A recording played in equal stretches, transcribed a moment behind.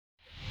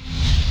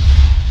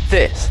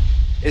This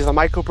is The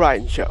Michael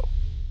Bryan Show.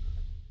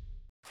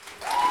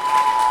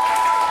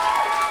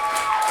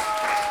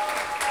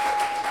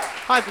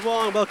 Hi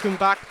everyone, welcome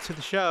back to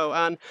the show,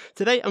 and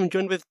today I'm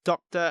joined with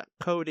Dr.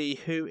 Cody,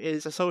 who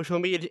is a social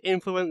media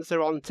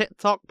influencer on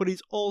TikTok, but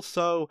he's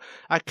also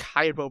a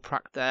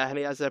chiropractor, and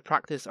he has a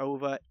practice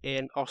over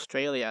in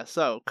Australia.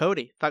 So,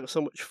 Cody, thanks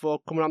so much for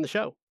coming on the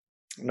show.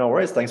 No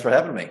worries, thanks for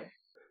having me.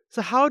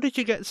 So how did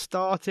you get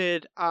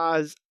started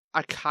as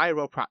a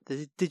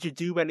chiropractor? Did you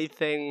do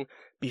anything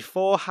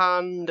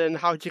beforehand, and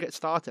how did you get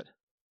started?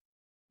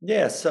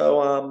 Yeah,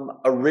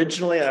 so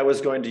originally I was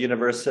going to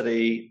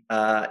university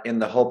in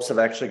the hopes of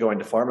actually going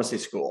to pharmacy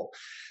school.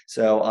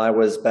 So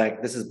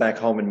this is back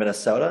home in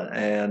Minnesota.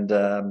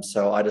 And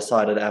so I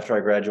decided after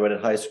I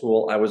graduated high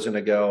school, I was going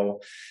to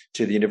go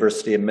to the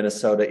University of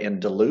Minnesota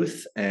in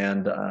Duluth.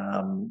 And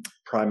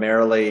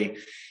primarily,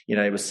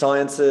 it was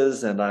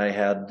sciences, and I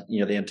had,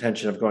 the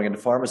intention of going into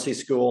pharmacy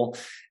school.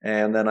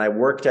 And then I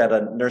worked at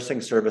a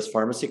nursing service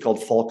pharmacy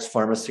called Folks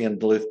Pharmacy in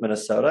Duluth,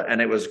 Minnesota.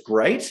 And it was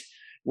great.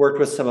 Worked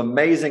with some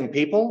amazing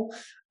people,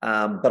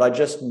 but I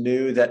just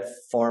knew that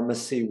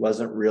pharmacy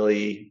wasn't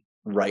really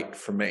right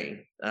for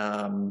me.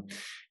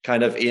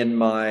 Kind of in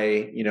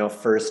my,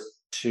 first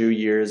 2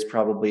 years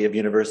probably of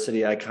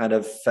university, I kind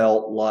of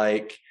felt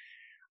like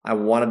I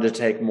wanted to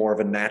take more of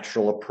a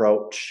natural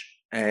approach,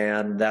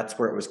 and that's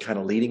where it was kind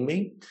of leading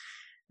me.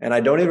 And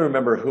I don't even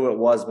remember who it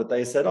was, but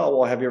they said, "Oh,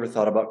 well, have you ever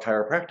thought about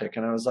chiropractic?"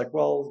 And I was like,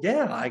 "Well,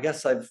 yeah, I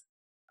guess I've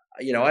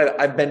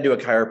been to a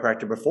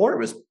chiropractor before. It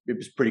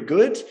was pretty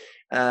good."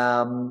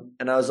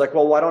 And I was like,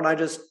 well, why don't I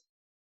just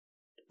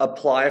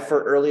apply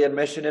for early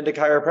admission into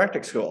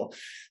chiropractic school?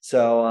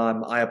 So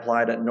I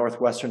applied at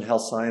Northwestern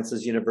Health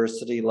Sciences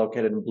University,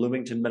 located in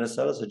Bloomington,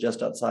 Minnesota, so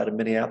just outside of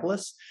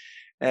Minneapolis.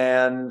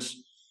 And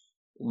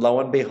lo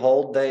and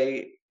behold,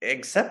 they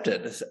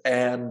accepted.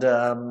 And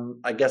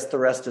I guess the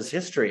rest is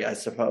history, I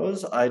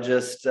suppose. I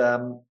just,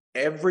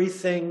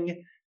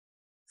 everything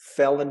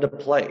fell into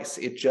place.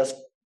 It just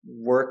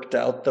worked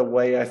out the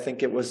way I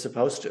think it was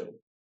supposed to.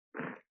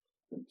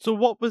 So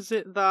what was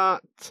it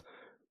that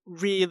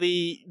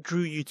really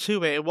drew you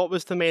to it? What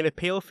was the main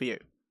appeal for you?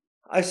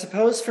 I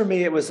suppose for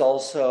me, it was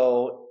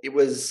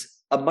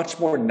a much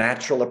more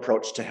natural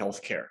approach to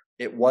healthcare.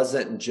 It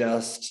wasn't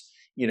just,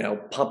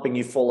 pumping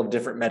you full of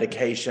different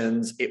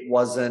medications. It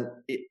wasn't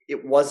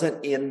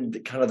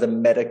in kind of the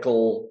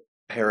medical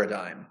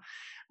paradigm.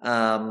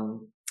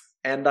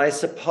 And I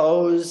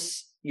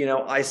suppose,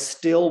 I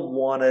still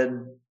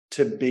wanted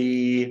to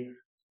be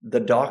the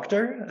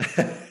doctor.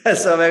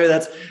 So maybe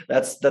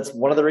that's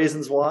one of the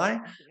reasons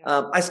why.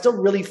 I still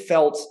really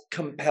felt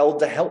compelled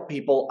to help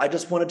people. I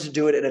just wanted to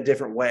do it in a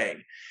different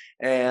way.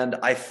 And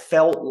I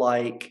felt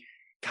like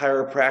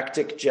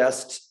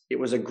chiropractic it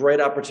was a great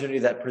opportunity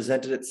that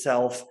presented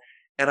itself,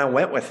 and I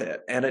went with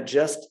it. And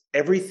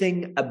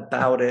everything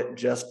about it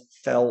just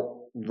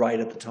felt right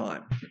at the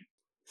time.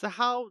 So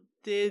how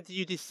did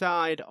you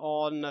decide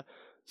on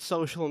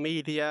social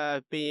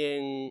media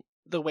being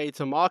the way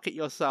to market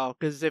yourself?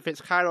 Because if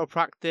it's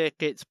chiropractic,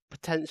 it's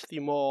potentially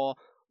more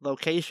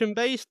location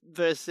based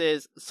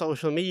versus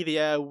social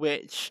media,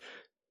 which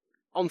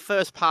on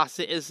first pass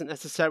it isn't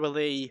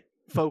necessarily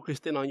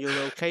focused in on your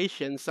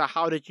location. So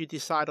how did you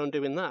decide on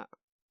doing that?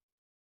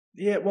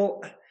 Yeah,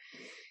 well,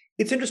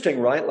 it's interesting,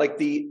 right? Like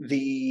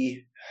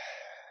the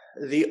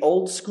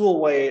old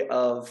school way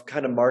of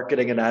kind of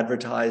marketing and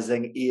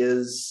advertising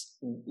is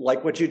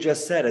like what you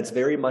just said. It's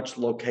very much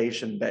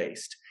location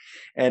based.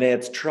 And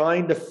it's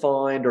trying to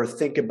find or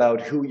think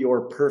about who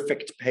your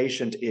perfect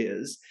patient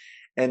is,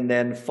 and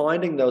then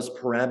finding those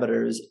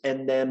parameters,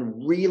 and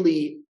then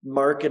really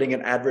marketing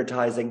and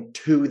advertising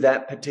to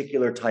that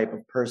particular type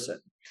of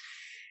person.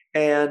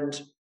 And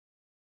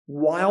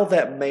while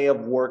that may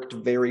have worked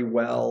very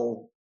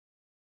well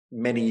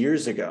many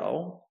years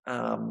ago,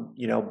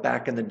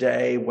 back in the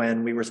day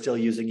when we were still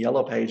using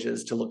yellow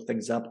pages to look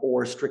things up,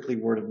 or strictly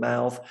word of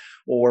mouth,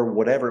 or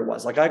whatever it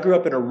was. Like, I grew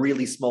up in a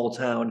really small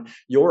town.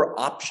 Your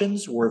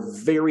options were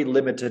very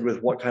limited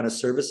with what kind of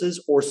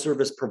services or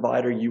service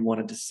provider you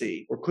wanted to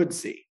see or could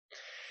see.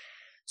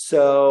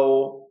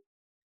 So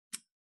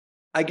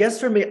I guess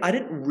for me, I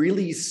didn't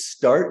really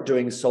start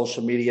doing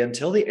social media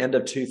until the end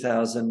of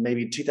 2000,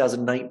 maybe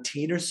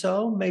 2019 or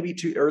so, maybe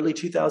early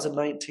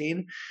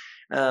 2019.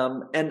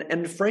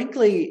 And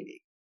frankly,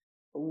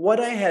 what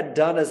I had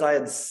done is I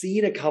had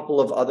seen a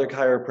couple of other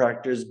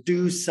chiropractors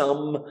do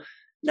some,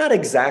 not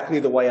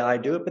exactly the way I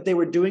do it, but they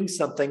were doing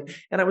something.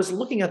 And I was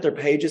looking at their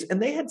pages, and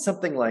they had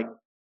something like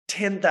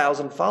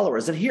 10,000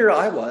 followers. And here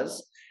I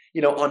was,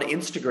 on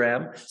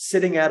Instagram,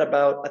 sitting at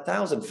about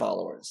 1,000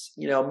 followers.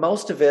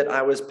 Most of it,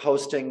 I was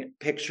posting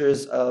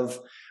pictures of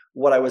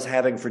what I was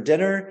having for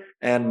dinner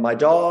and my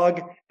dog,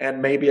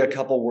 and maybe a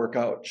couple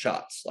workout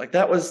shots. Like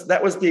that was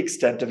the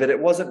extent of it. It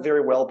wasn't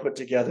very well put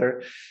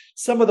together.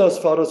 Some of those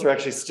photos are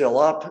actually still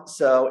up.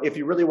 So if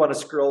you really want to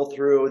scroll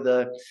through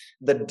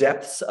the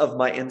depths of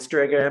my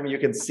Instagram, you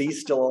can see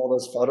still all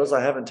those photos.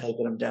 I haven't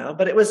taken them down,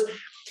 but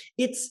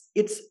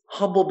it's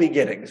humble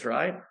beginnings,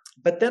 right?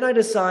 But then I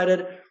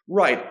decided,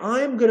 right,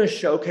 I'm going to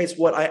showcase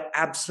what I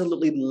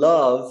absolutely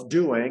love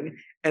doing,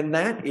 and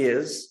that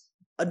is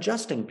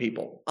adjusting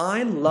people.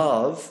 I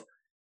love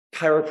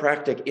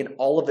chiropractic in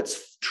all of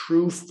its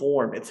true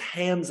form. It's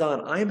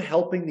hands-on. I'm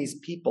helping these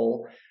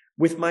people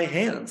with my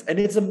hands, and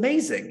it's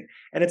amazing.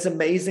 And it's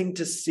amazing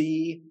to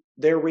see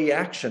their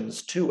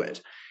reactions to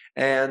it.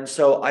 And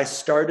so I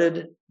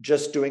started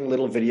just doing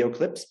little video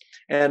clips,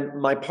 and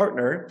my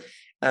partner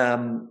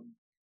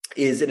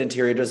is an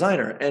interior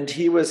designer, and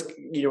he was,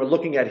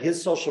 looking at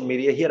his social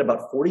media. He had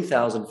about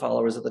 40,000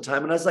 followers at the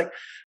time. And I was like,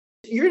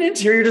 you're an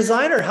interior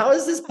designer. How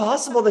is this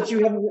possible that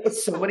you have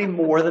so many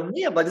more than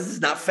me? I'm like, this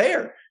is not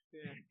fair.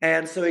 Yeah.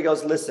 And so he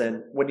goes,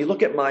 listen, when you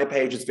look at my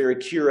page, it's very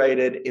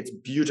curated. It's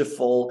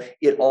beautiful.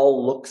 It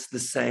all looks the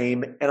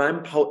same. And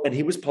and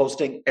he was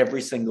posting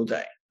every single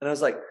day. And I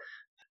was like,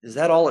 is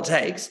that all it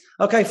takes?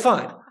 Okay,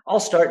 fine. I'll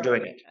start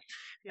doing it.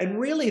 Yeah. And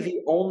really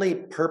the only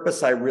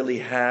purpose I really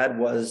had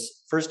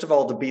was, first of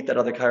all, to beat that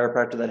other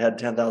chiropractor that had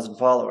 10,000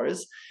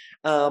 followers.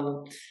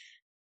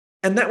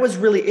 And that was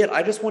really it.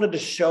 I just wanted to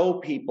show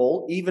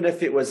people, even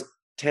if it was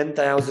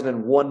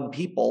 10,001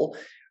 people,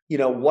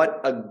 what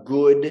a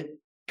good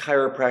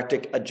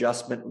chiropractic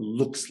adjustment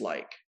looks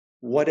like.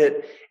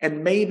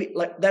 And maybe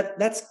like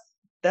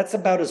that's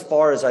about as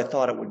far as I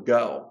thought it would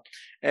go.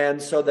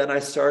 And so then I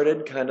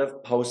started kind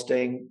of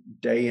posting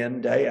day in,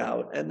 day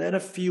out. And then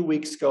a few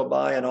weeks go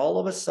by, and all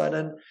of a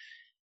sudden,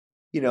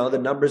 the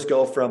numbers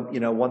go from,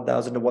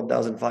 1,000 to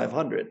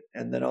 1,500.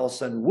 And then all of a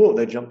sudden, whoa,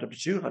 they jumped up to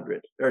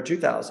 200 or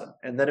 2,000.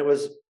 And then it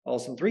was all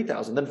of a sudden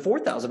 3,000, then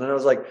 4,000. And I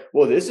was like,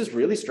 whoa, this is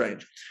really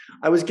strange.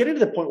 I was getting to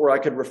the point where I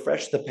could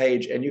refresh the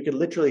page and you could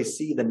literally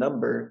see the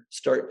number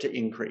start to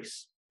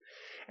increase.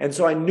 And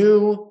so I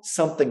knew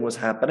something was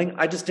happening.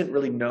 I just didn't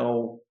really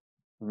know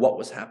what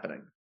was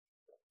happening.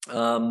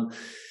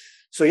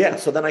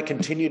 So then I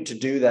continued to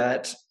do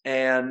that.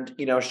 And,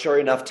 sure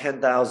enough,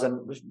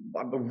 10,000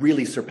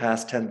 really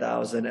surpassed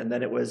 10,000. And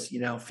then it was,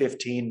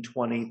 15,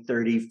 20,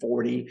 30,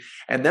 40.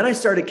 And then I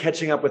started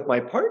catching up with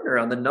my partner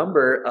on the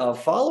number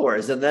of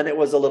followers. And then it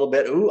was a little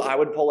bit, I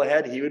would pull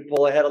ahead. He would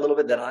pull ahead a little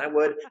bit, then I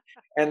would.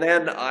 And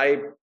then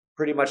I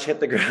pretty much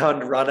hit the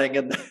ground running.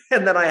 And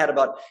then I had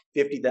about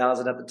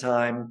 50,000 at the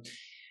time.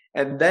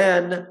 And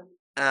then,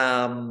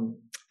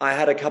 I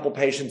had a couple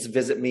patients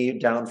visit me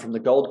down from the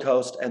Gold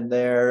Coast, and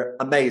they're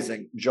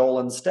amazing. Joel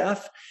and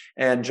Steph,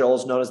 and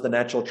Joel's known as the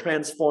natural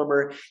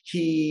transformer.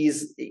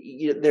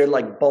 They're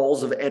like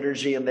balls of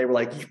energy, and they were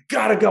like, you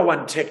gotta go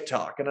on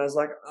TikTok. And I was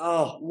like,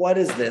 oh, what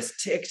is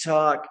this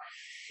TikTok?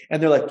 And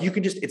they're like,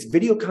 it's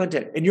video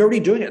content, and you're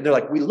already doing it. And they're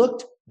like, we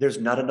looked, there's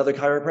not another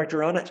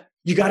chiropractor on it.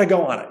 You got to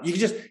go on it.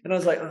 And I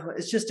was like,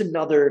 it's just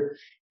another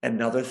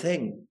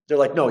thing. They're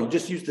like, no, you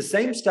just use the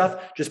same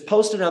stuff, just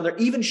post it on there,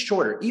 even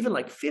shorter, even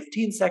like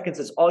 15 seconds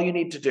is all you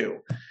need to do.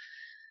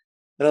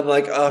 And I'm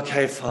like,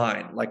 okay,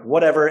 fine. Like,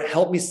 whatever,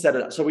 help me set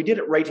it up. So we did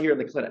it right here in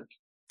the clinic.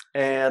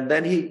 And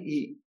then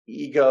he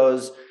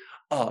goes,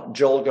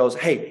 Joel goes,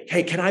 hey,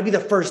 can I be the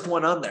first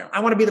one on there?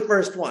 I want to be the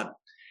first one.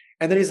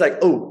 And then he's like,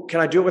 oh, can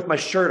I do it with my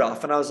shirt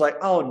off? And I was like,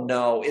 oh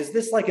no, is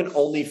this like an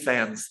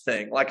OnlyFans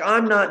thing? Like,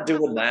 I'm not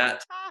doing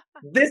that.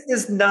 This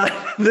is not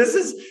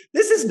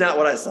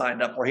what I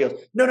signed up for. He goes,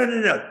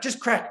 no,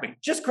 just crack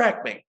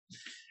me.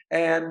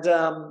 And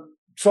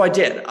so I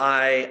did.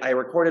 I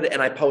recorded it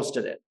and I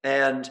posted it.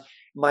 And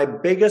my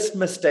biggest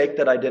mistake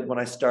that I did when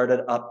I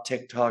started up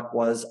TikTok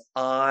was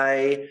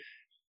I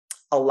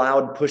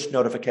allowed push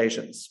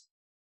notifications.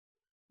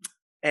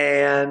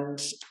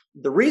 And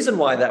the reason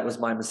why that was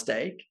my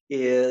mistake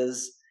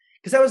is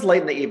because that was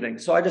late in the evening.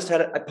 So I just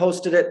I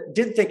posted it,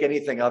 didn't think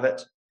anything of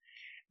it.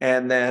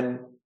 And then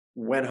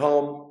went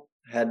home,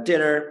 had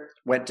dinner,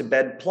 went to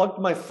bed, plugged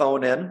my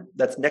phone in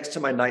that's next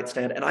to my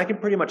nightstand, and I can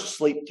pretty much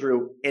sleep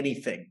through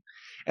anything.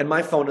 And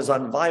my phone is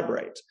on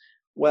vibrate.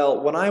 Well,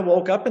 when I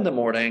woke up in the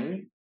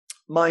morning,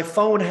 my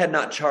phone had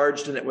not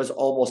charged and it was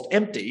almost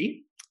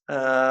empty.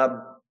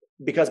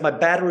 Because my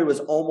battery was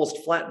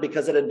almost flat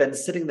because it had been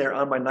sitting there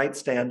on my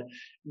nightstand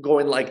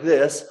going like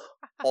this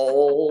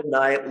all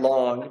night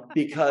long,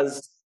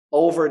 because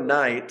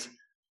overnight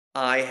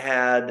I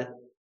had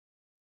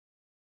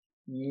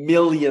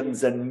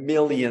millions and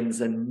millions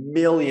and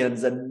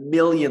millions and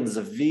millions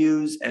of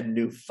views and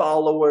new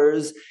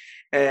followers.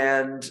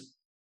 And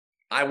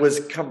I was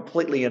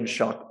completely in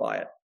shock by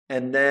it.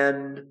 And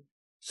then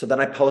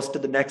I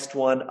posted the next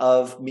one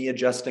of me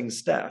adjusting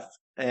Steph.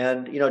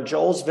 And,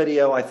 Joel's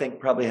video, I think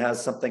probably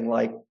has something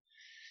like,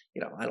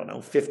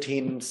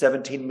 15,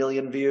 17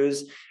 million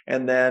views.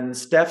 And then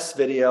Steph's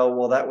video,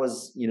 well, that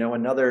was,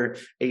 another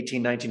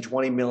 18, 19,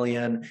 20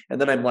 million. And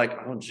then I'm like,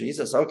 oh,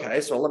 Jesus. Okay.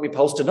 So let me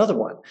post another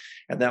one.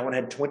 And that one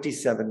had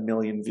 27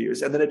 million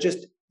views. And then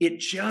it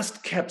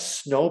just kept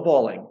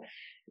snowballing.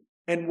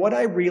 And what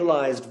I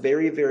realized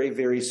very, very,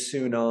 very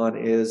soon on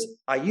is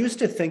I used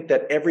to think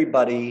that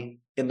everybody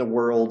in the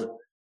world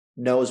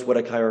knows what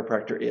a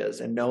chiropractor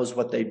is and knows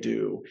what they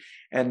do.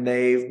 And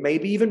they've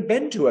maybe even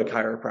been to a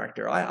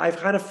chiropractor. I've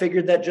kind of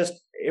figured that just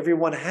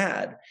everyone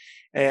had.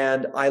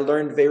 And I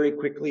learned very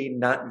quickly,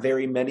 not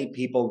very many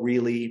people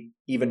really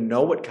even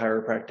know what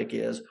chiropractic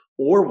is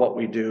or what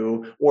we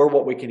do or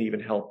what we can even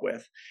help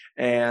with.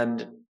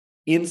 And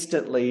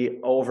instantly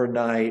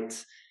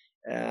overnight,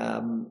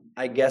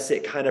 I guess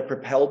it kind of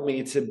propelled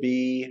me to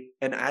be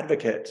an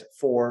advocate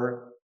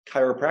for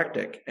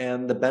chiropractic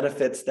and the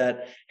benefits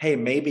that, hey,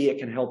 maybe it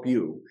can help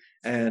you.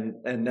 And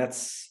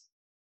that's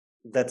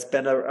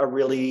been a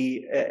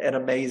really an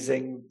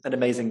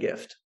amazing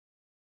gift.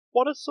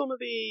 What are some of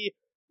the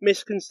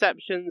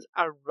misconceptions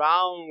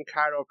around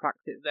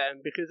chiropractic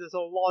then? Because there's a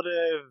lot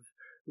of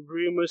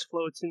rumors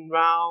floating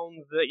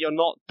around that you're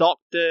not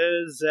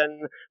doctors,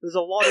 and there's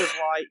a lot of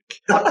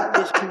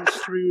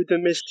misconstrued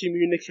and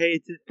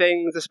miscommunicated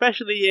things,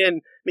 especially in,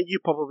 I mean, you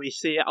probably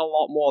see it a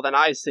lot more than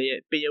I see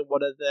it, being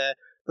one of the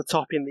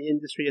top in the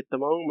industry at the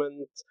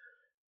moment.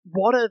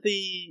 What are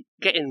they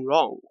getting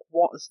wrong?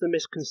 What's the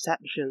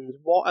misconceptions?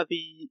 What are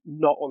they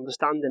not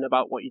understanding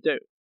about what you do?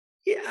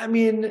 Yeah, I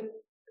mean,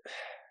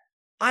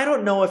 I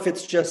don't know if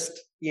it's just,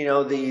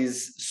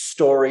 these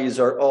stories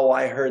or, oh,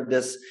 I heard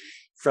this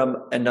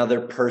from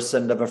another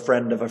person of a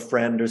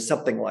friend or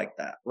something like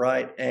that,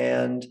 right?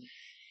 And,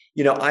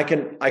 I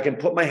can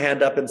put my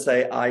hand up and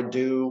say, I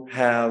do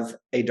have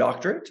a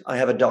doctorate. I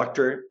have a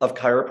doctor of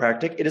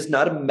chiropractic. It is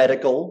not a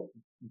medical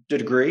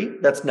degree.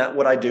 That's not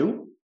what I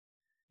do.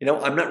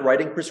 I'm not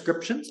writing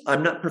prescriptions.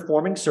 I'm not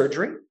performing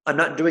surgery. I'm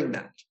not doing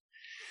that.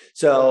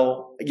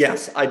 So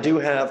yes, I do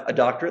have a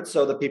doctorate.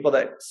 So the people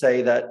that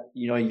say that,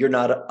 you're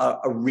not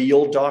a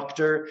real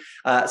doctor,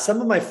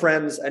 some of my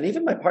friends and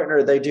even my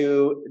partner, they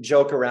do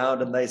joke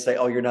around and they say,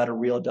 oh, you're not a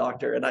real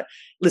doctor. And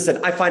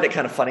I find it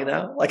kind of funny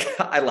now. Like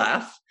I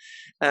laugh.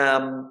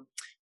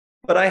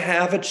 But I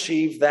have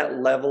achieved that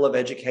level of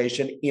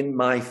education in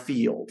my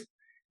field.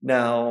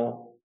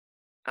 Now,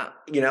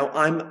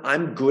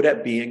 I'm good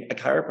at being a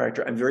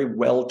chiropractor. I'm very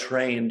well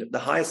trained, the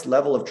highest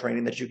level of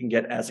training that you can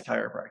get as a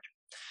chiropractor.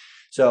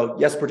 So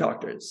yes, we're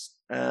doctors.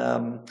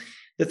 The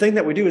thing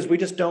that we do is we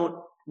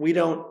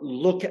don't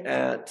look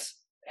at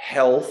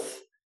health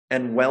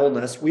and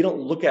wellness. We don't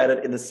look at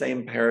it in the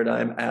same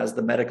paradigm as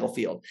the medical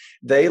field.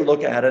 They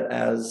look at it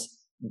as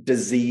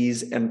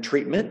disease and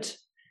treatment.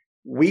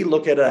 We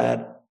look at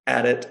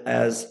it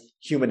as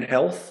human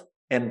health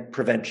and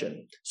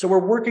prevention. So we're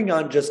working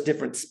on just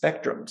different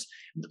spectrums.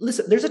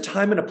 Listen, there's a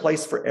time and a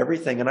place for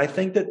everything. And I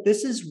think that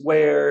this is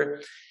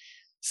where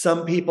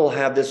some people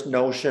have this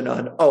notion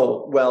on,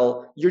 oh,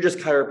 well, you're just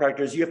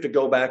chiropractors. You have to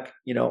go back,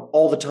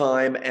 all the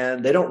time,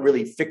 and they don't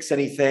really fix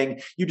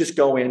anything. You just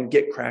go in,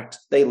 get cracked,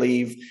 they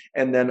leave.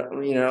 And then,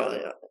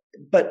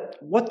 but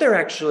what they're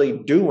actually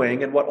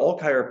doing and what all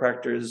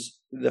chiropractors,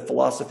 the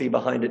philosophy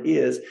behind it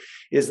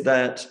is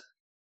that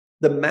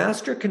the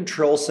master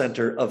control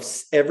center of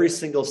every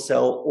single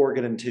cell,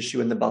 organ, and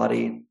tissue in the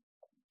body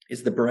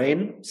is the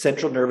brain,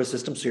 central nervous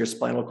system, so your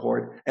spinal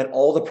cord, and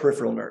all the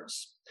peripheral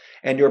nerves.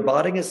 And your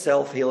body is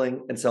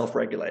self-healing and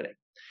self-regulating.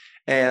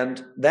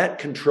 And that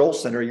control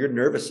center, your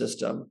nervous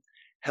system,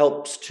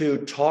 helps to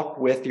talk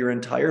with your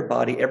entire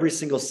body, every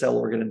single cell,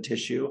 organ, and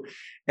tissue.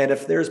 And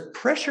if there's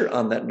pressure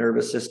on that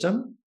nervous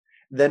system,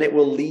 then it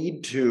will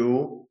lead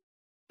to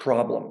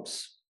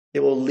problems.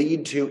 It will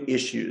lead to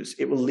issues.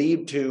 It will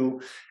lead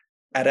to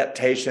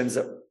adaptations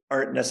that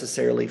aren't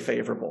necessarily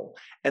favorable.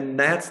 And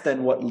that's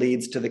then what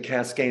leads to the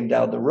cascade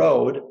down the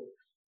road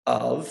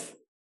of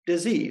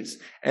disease.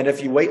 And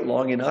if you wait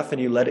long enough and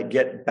you let it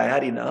get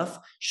bad enough,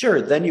 sure,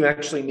 then you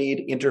actually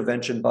need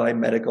intervention by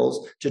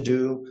medicals to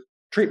do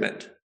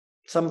treatment,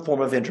 some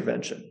form of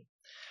intervention.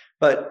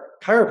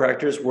 But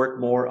chiropractors work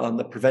more on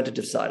the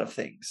preventative side of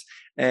things.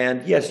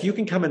 And yes, you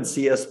can come and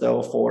see us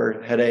though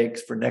for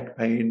headaches, for neck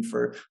pain,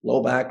 for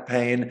low back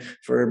pain,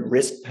 for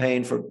wrist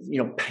pain, for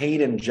pain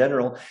in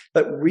general.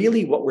 But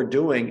really what we're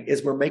doing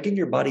is we're making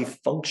your body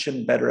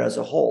function better as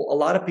a whole. A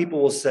lot of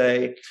people will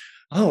say,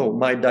 oh,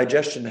 my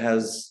digestion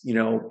has,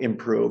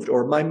 improved,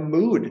 or my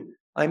mood,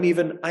 I'm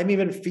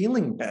even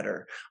feeling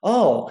better.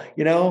 Oh,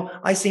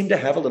 I seem to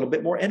have a little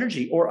bit more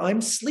energy, or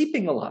I'm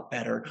sleeping a lot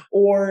better.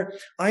 Or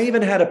I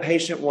even had a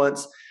patient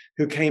once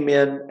who came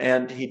in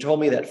and he told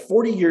me that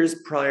 40 years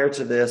prior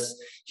to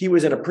this, he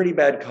was in a pretty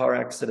bad car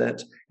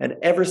accident. And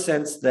ever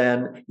since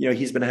then,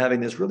 he's been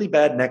having this really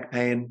bad neck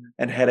pain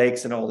and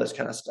headaches and all this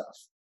kind of stuff.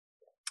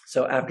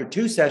 So after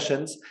 2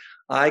 sessions,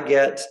 I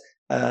get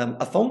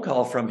a phone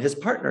call from his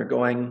partner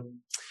going,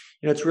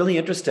 it's really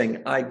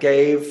interesting. I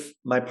gave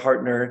my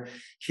partner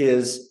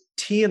his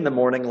tea in the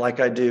morning like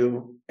I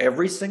do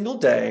every single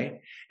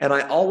day. And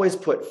I always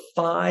put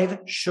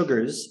 5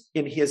 sugars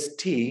in his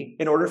tea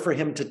in order for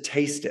him to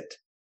taste it.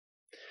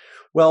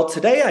 Well,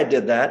 today I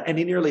did that and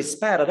he nearly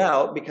spat it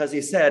out because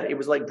he said it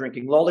was like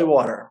drinking lolly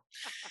water.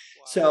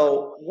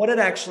 So what had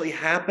actually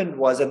happened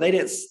was, and they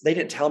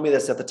didn't tell me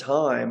this at the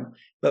time,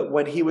 but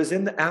when he was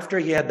after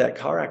he had that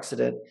car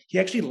accident, he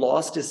actually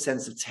lost his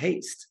sense of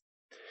taste.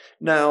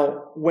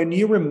 Now, when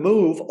you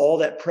remove all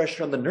that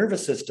pressure on the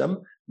nervous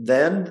system,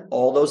 then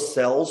all those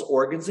cells,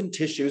 organs, and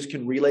tissues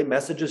can relay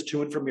messages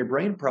to and from your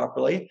brain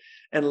properly.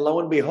 And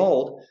lo and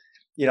behold,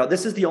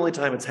 this is the only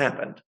time it's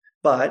happened,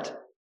 but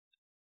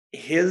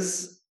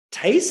his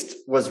taste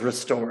was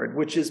restored,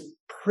 which is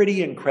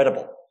pretty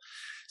incredible.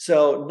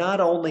 So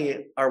not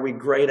only are we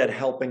great at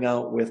helping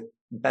out with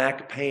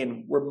back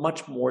pain, we're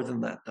much more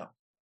than that, though.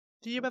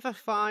 Do you ever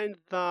find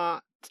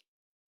that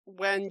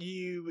when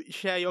you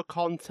share your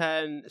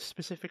content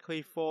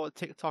specifically for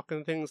TikTok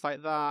and things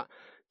like that,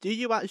 do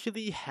you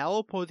actually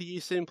help, or do you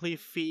simply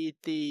feed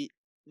the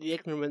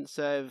ignorance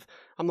of,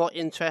 I'm not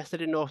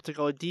interested enough to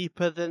go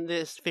deeper than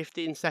this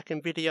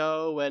 15-second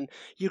video, and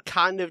you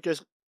kind of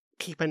just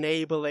keep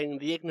enabling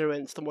the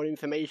ignorance the more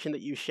information that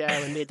you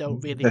share, and they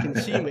don't really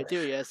consume it,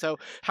 do you? So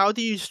how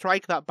do you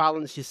strike that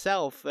balance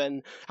yourself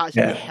and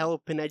actually Yeah.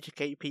 help and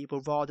educate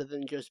people rather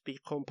than just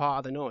become part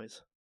of the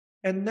noise?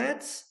 And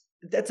that's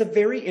a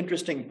very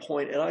interesting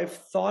point. And I've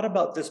thought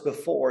about this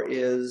before,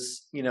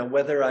 is,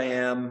 whether I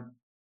am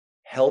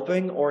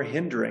helping or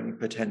hindering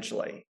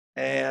potentially.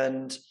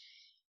 And,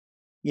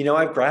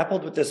 I've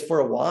grappled with this for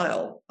a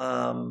while.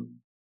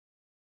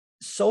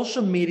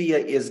 Social media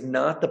is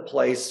not the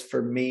place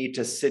for me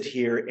to sit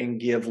here and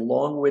give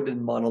long-winded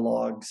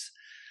monologues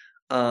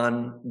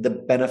on the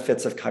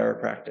benefits of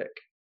chiropractic.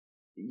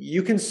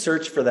 You can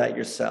search for that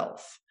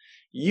yourself.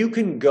 You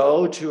can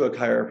go to a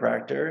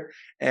chiropractor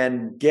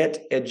and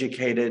get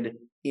educated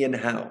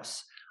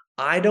in-house.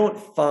 I don't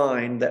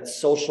find that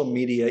social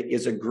media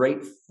is a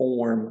great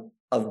form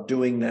of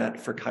doing that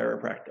for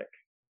chiropractic.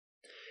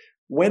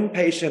 When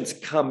patients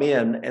come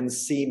in and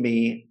see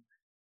me,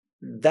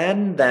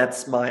 then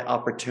that's my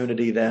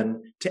opportunity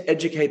then to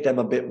educate them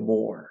a bit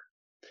more.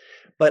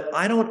 But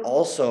I don't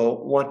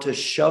also want to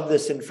shove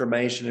this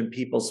information in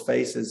people's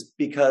faces,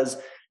 because,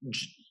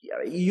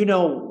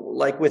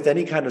 like with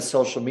any kind of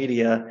social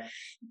media,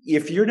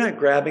 if you're not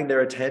grabbing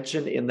their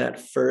attention in that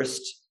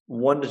first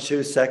 1 to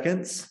 2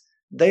 seconds,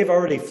 they've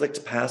already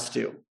flicked past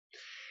you.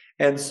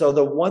 And so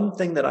the one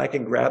thing that I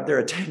can grab their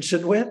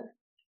attention with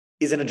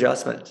is an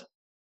adjustment.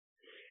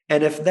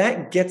 And if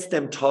that gets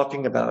them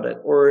talking about it,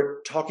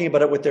 or talking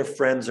about it with their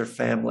friends or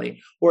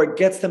family, or it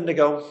gets them to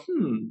go,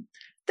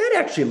 that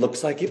actually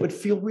looks like it would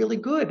feel really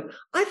good,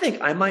 I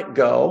think I might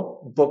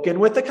go book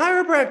in with the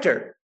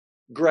chiropractor.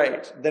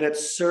 Great. Then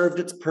it's served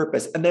its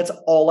purpose. And that's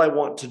all I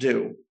want to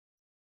do.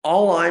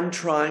 All I'm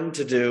trying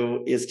to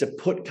do is to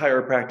put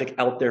chiropractic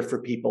out there for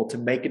people to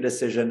make a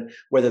decision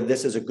whether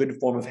this is a good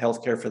form of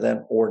healthcare for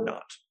them or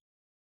not.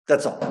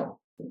 That's all.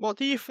 What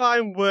do you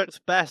find works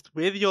best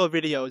with your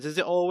videos? Is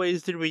it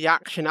always the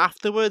reaction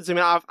afterwards? I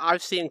mean,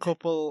 I've seen a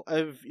couple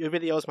of your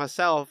videos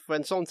myself,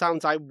 and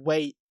sometimes I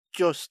wait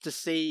just to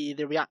see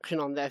the reaction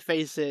on their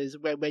faces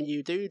when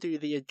you do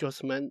the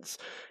adjustments.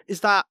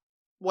 Is that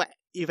what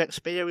you've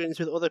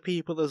experienced with other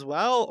people as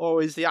well,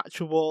 or is the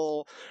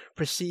actual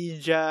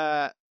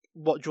procedure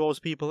what draws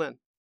people in?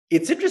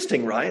 It's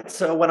interesting, right?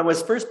 So when I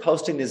was first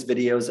posting these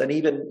videos, and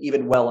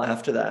even well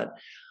after that,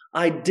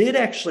 I did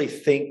actually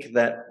think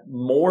that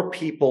more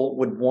people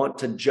would want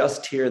to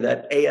just hear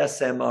that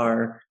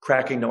ASMR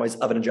cracking noise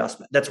of an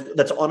adjustment.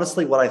 That's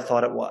honestly what I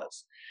thought it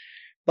was.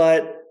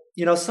 But,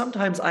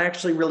 sometimes I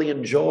actually really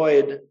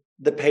enjoyed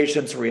the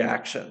patient's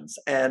reactions.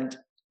 And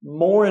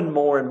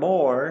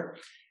more,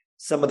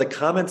 some of the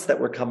comments that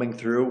were coming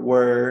through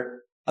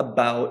were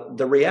about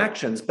the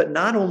reactions, but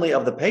not only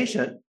of the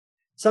patient.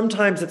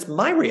 Sometimes it's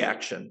my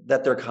reaction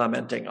that they're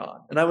commenting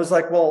on. And I was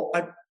like, well,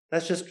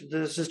 that's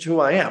just who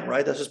I am,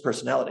 right? That's just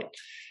personality.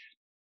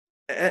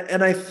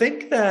 And I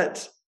think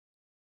that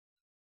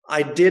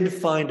I did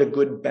find a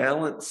good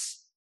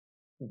balance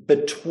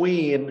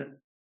between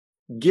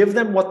give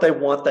them what they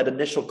want, that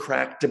initial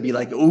crack to be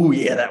like, oh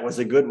yeah, that was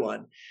a good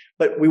one.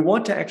 But we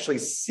want to actually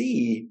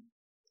see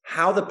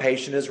how the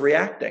patient is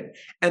reacting.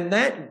 And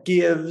that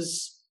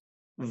gives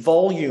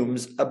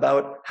volumes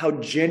about how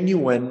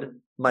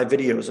genuine my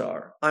videos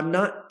are.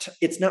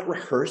 It's not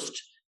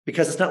rehearsed,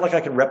 because it's not like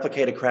I can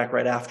replicate a crack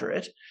right after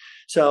it.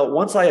 So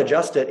once I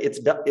adjust it,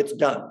 it's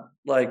done.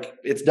 Like,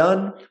 it's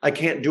done. I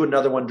can't do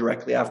another one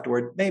directly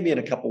afterward. Maybe in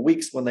a couple of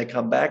weeks when they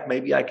come back,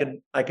 maybe I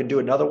can do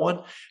another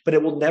one, but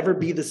it will never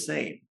be the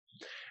same.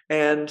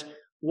 And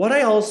what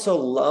I also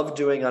love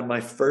doing on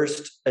my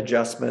first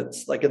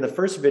adjustments, like in the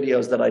first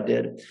videos that I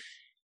did,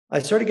 I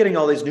started getting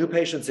all these new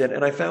patients in,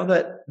 and I found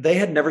that they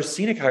had never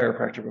seen a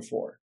chiropractor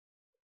before.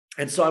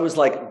 And so I was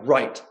like,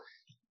 right,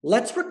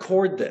 let's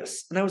record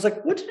this. And I was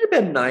like, wouldn't it have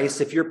been nice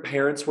if your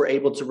parents were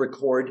able to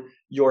record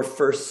your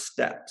first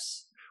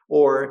steps,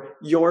 or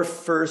your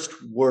first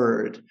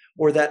word,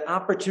 or that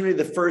opportunity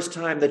the first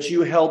time that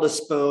you held a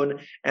spoon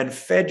and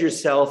fed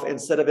yourself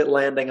instead of it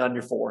landing on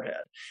your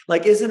forehead?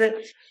 Like,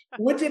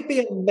 wouldn't it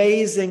be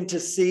amazing to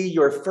see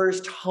your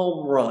first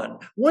home run?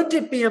 Wouldn't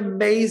it be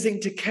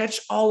amazing to catch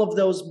all of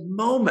those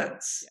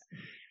moments?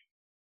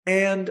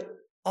 And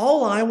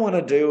all I want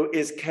to do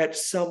is catch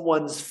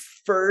someone's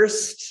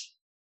first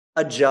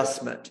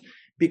adjustment,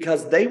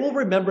 because they will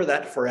remember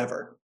that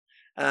forever.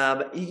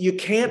 You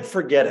can't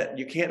forget it.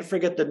 You can't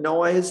forget the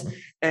noise,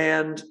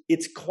 and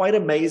it's quite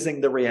amazing,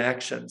 the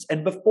reactions.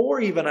 And before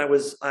even I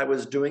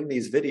was doing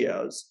these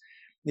videos,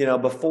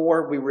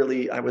 before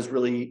I was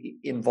really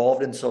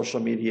involved in social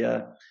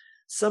media,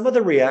 some of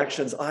the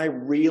reactions I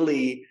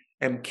really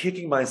am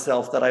kicking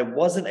myself that I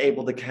wasn't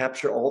able to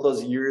capture all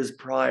those years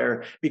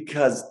prior,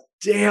 because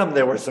damn,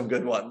 there were some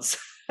good ones.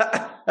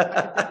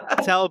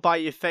 Tell by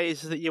your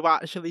face that you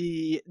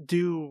actually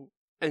do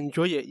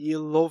enjoy it. You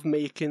love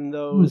making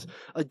those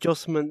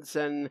adjustments,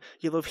 and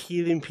you love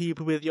healing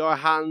people with your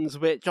hands,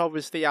 which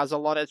obviously has a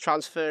lot of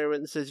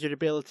transferences, your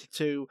ability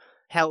to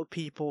help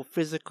people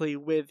physically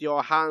with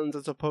your hands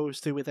as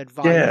opposed to with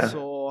advice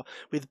or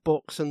with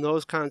books and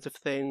those kinds of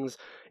things.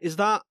 Is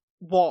that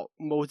what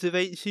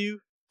motivates you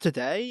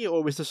today,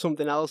 or is there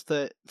something else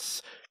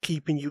that's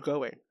keeping you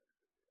going?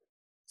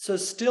 So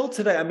still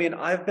today, I mean,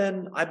 I've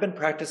been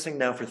practicing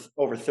now for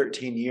over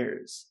 13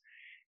 years,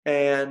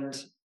 and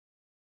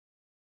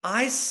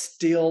I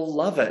still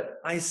love it.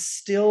 I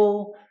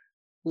still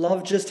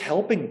love just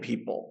helping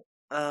people.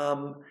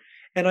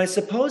 And I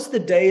suppose the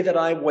day that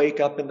I wake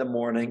up in the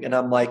morning and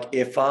I'm like,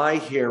 if I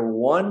hear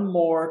one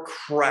more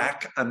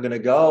crack, I'm going to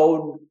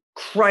go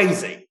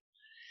crazy.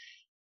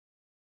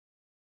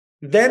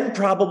 Then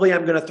probably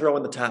I'm going to throw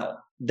in the towel.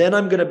 Then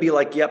I'm going to be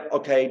like, yep,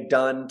 okay,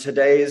 done.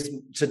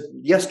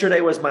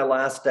 Yesterday was my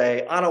last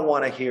day. I don't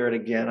want to hear it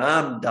again.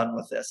 I'm done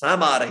with this.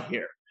 I'm out of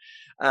here.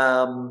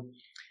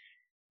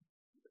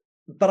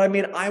 But I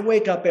mean, I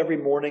wake up every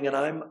morning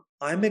and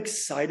I'm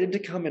excited to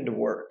come into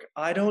work.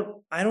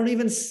 I'll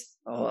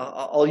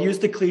use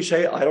the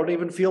cliche, I don't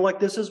even feel like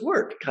this is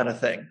work kind of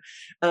thing.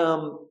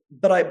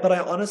 But I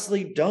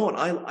honestly don't.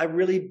 I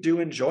really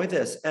do enjoy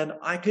this, and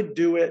I could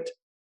do it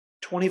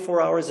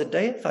 24 hours a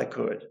day if I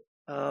could.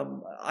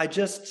 I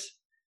just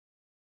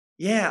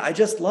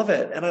love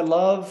it. And I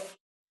love,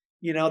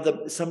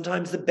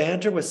 sometimes the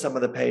banter with some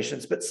of the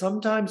patients, but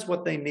sometimes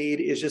what they need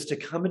is just to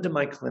come into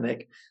my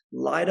clinic,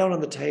 lie down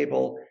on the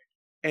table,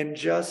 and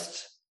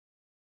just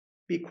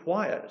be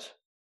quiet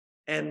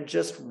and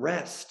just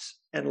rest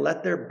and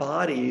let their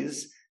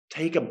bodies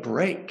take a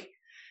break.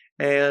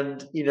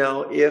 And,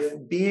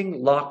 if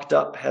being locked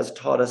up has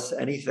taught us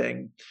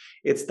anything,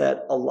 it's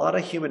that a lot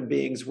of human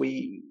beings,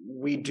 we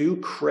do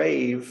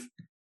crave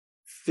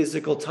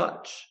physical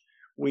touch.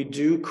 We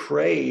do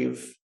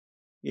crave,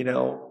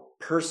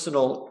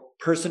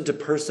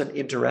 person-to-person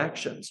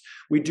interactions.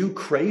 We do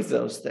crave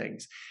those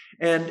things.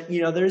 And,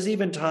 there's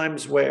even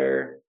times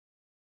where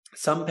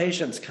some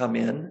patients come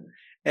in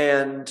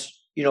and,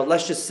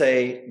 let's just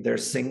say they're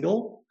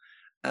single.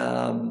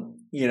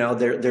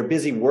 They're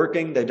busy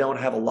working. They don't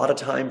have a lot of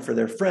time for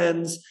their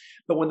friends.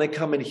 But when they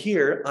come in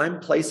here, I'm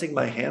placing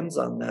my hands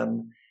on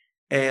them,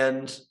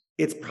 and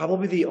it's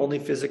probably the only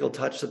physical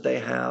touch that they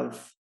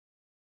have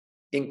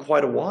in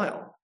quite a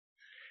while.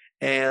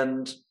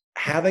 And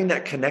having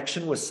that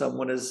connection with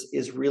someone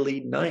is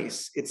really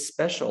nice. It's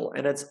special,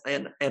 and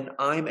and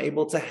I'm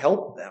able to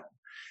help them.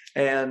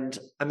 And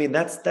I mean,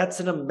 that's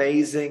an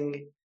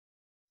amazing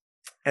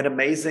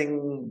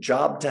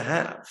job to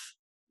have.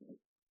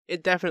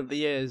 It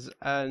definitely is,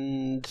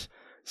 and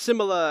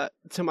similar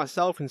to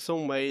myself in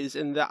some ways,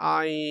 in that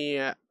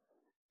I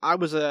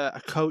was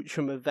a coach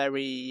from a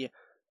very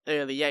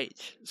early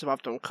age. So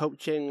I've done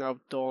coaching,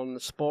 I've done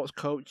sports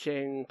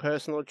coaching,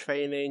 personal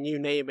training, you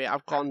name it.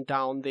 I've gone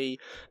down the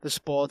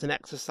sport and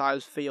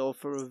exercise field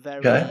for a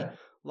very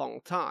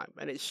long time.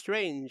 And it's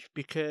strange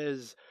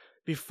because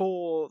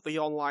before the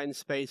online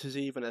space was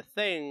even a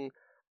thing,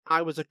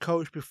 I was a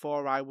coach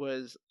before I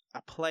was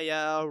a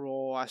player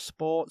or a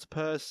sports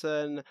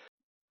person.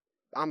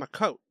 I'm a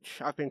coach.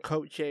 I've been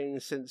coaching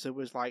since I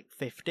was like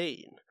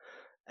 15.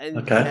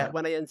 And yet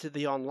when I entered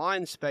the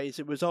online space,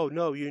 it was, oh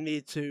no, you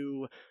need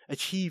to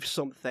achieve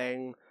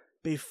something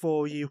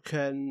before you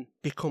can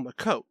become a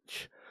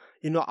coach.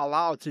 You're not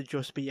allowed to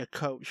just be a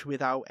coach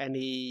without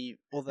any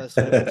other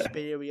sort of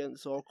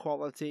experience or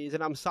qualities.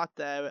 And I'm sat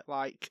there at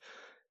like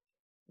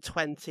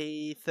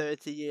 20,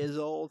 30 years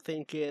old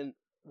thinking,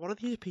 what are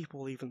these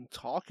people even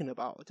talking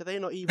about? Do they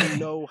not even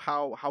know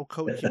how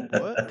coaching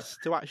works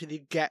to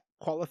actually get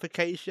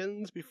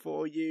qualifications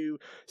before you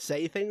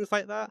say things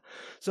like that?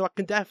 So I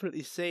can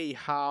definitely see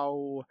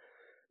how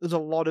there's a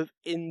lot of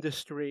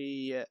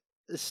industry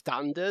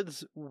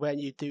standards when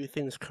you do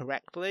things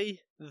correctly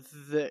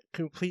that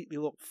completely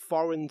look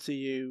foreign to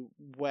you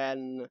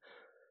when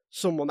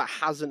someone that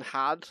hasn't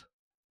had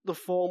the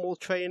formal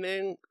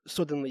training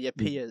suddenly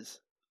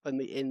appears in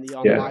the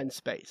online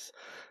space.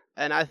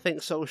 And I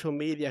think social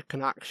media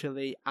can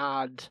actually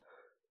add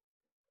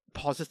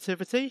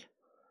positivity,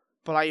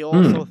 but I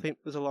also think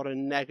there's a lot of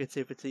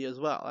negativity as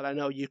well. And I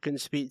know you can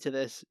speak to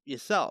this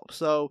yourself.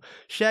 So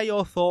share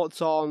your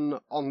thoughts on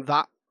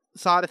that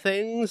side of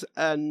things,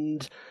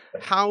 and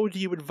how do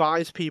you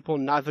advise people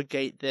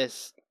navigate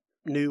this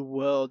new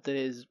world that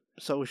is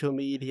social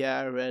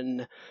media,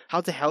 and how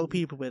to help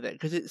people with it?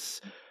 Because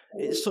it's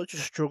such a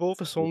struggle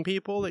for some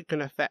people. It can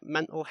affect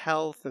mental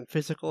health and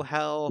physical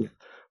health.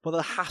 But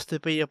there has to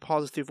be a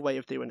positive way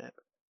of doing it.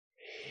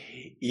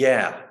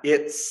 Yeah,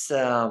 it's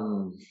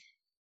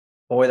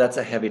boy, that's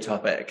a heavy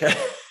topic.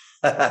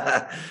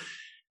 What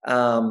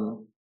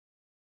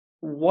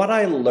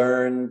I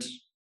learned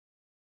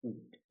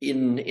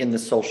in the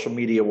social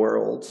media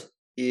world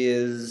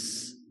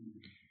is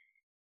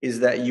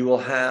that you will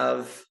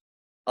have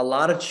a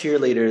lot of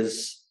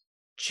cheerleaders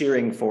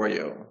cheering for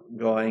you,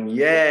 going,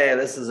 "Yay,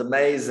 this is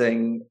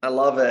amazing. I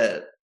love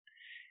it."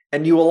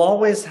 And you will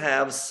always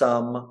have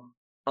some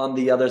on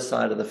the other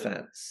side of the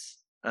fence,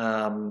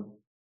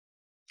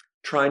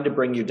 trying to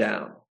bring you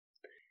down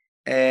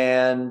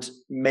and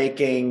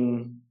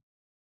making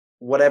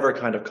whatever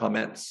kind of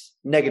comments,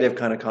 negative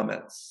kind of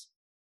comments.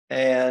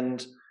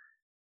 And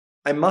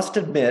I must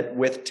admit,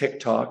 with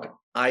TikTok,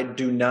 I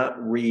do not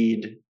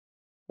read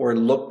or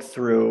look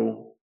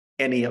through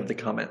any of the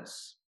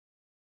comments.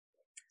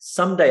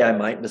 Someday I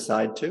might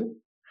decide to.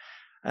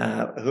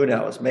 Who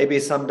knows? Maybe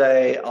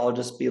someday I'll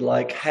just be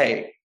like,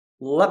 hey,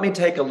 let me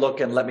take a look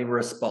and let me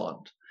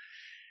respond.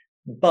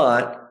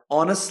 But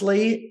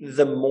honestly,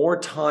 the more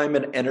time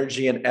and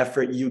energy and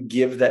effort you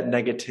give that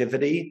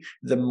negativity,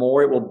 the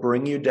more it will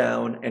bring you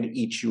down and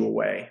eat you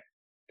away.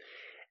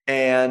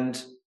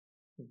 And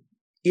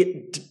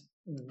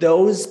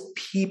those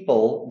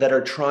people that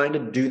are trying to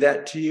do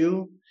that to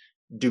you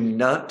do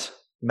not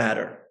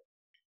matter.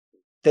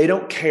 They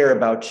don't care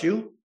about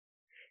you.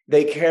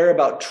 They care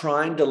about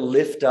trying to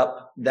lift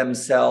up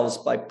themselves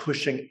by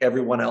pushing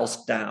everyone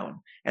else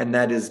down. And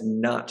that is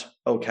not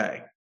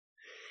okay.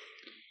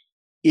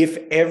 If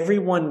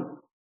everyone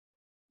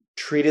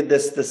treated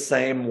this the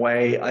same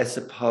way, I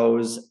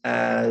suppose,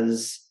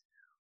 as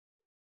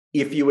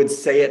if you would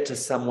say it to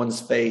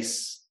someone's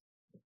face,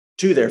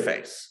 to their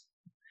face,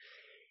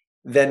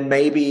 then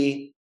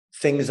maybe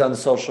things on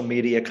social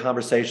media,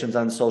 conversations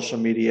on social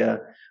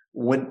media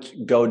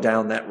wouldn't go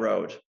down that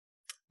road.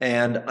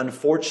 And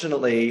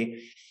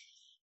unfortunately,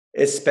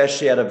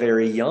 especially at a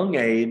very young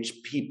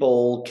age,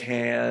 people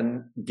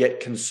can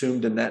get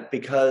consumed in that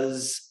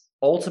because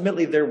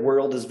ultimately their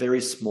world is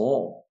very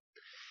small.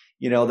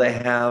 They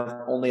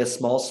have only a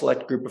small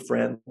select group of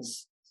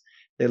friends.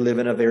 They live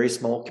in a very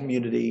small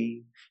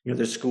community.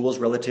 Their school is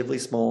relatively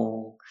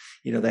small.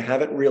 They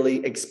haven't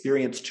really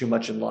experienced too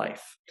much in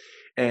life.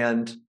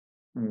 And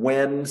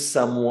when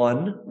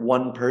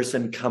one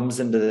person comes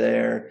into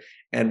there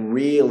and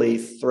really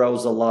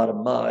throws a lot of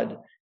mud,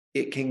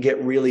 it can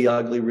get really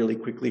ugly really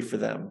quickly for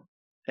them.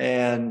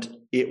 And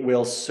it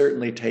will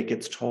certainly take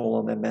its toll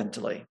on them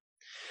mentally.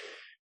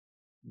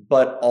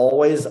 But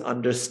always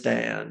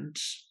understand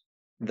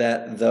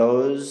that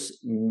those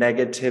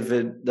negative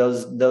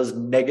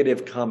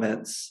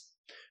comments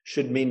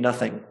should mean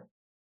nothing.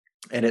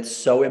 And it's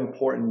so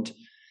important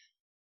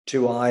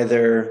to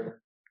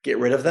either get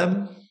rid of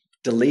them,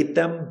 delete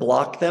them,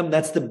 block them.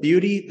 That's the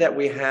beauty that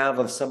we have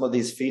of some of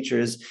these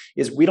features,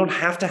 is we don't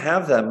have to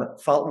have them.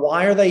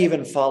 Why are they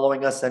even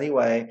following us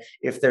anyway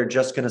if they're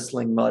just going to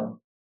sling mud?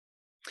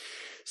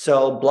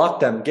 So block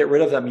them, get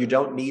rid of them. You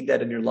don't need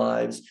that in your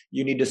lives.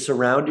 You need to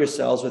surround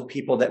yourselves with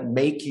people that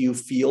make you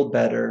feel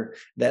better,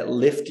 that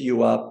lift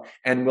you up,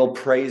 and will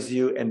praise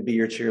you and be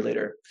your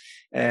cheerleader.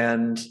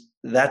 And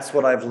that's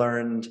what I've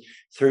learned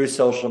through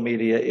social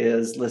media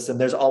is, listen,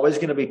 there's always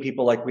going to be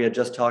people like we had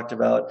just talked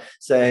about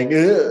saying,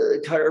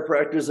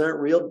 chiropractors aren't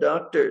real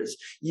doctors.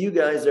 You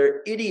guys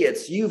are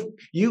idiots.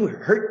 You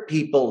hurt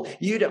people.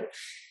 You don't.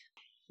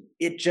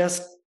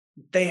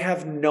 They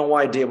have no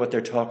idea what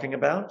they're talking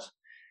about.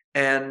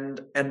 And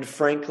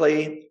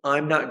frankly,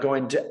 I'm not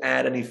going to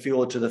add any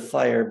fuel to the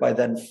fire by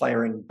then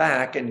firing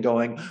back and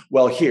going,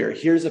 well,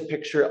 here's a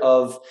picture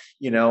of,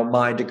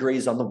 my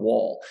degrees on the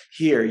wall.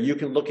 Here, you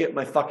can look at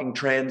my fucking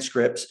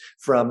transcripts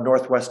from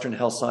Northwestern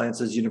Health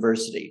Sciences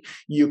University.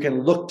 You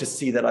can look to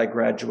see that I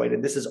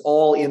graduated. This is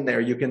all in there.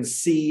 You can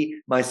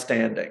see my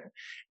standing.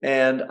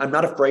 And I'm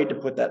not afraid to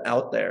put that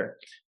out there,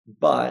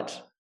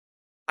 but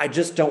I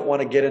just don't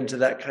want to get into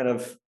that kind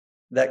of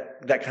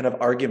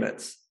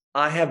arguments.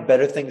 I have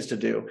better things to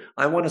do.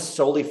 I want to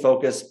solely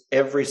focus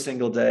every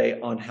single day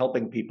on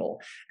helping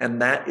people,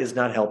 and that is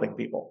not helping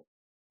people.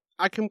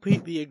 I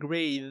completely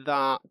agree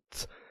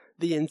that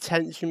the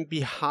intention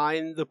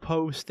behind the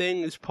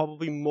posting is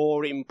probably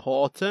more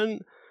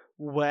important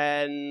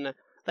when,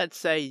 let's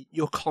say,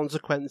 your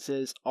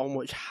consequences are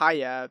much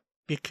higher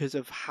because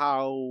of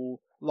how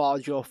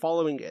large your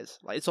following is.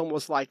 It's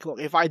almost like, look,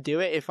 if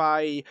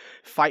I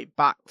fight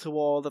back to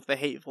all of the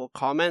hateful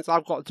comments,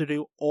 I've got to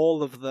do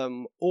all of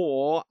them,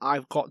 or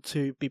I've got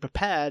to be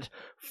prepared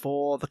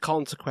for the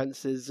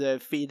consequences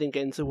of feeding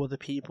into other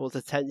people's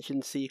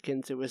attention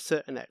seeking to a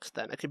certain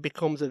extent. It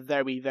becomes a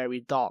very, very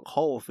dark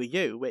hole for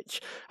you,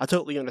 which I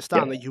totally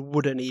understand that you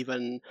wouldn't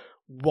even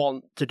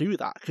want to do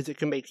that because it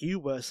can make you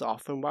worse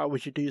off. And why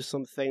would you do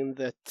something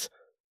that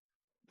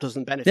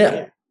doesn't benefit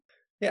you?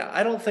 Yeah,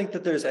 I don't think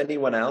that there's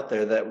anyone out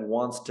there that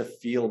wants to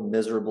feel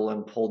miserable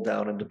and pulled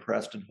down and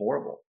depressed and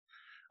horrible.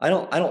 I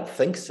don't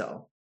think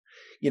so.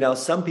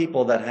 Some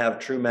people that have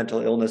true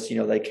mental illness,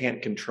 they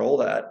can't control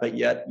that, but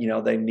yet,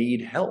 they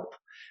need help.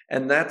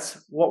 And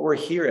that's what we're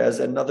here as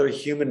another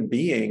human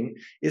being,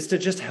 is to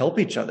just help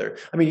each other.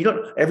 I mean,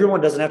 everyone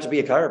doesn't have to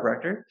be a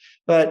chiropractor,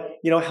 but,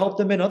 help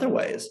them in other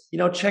ways.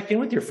 Check in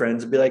with your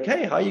friends and be like,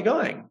 hey, how you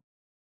going?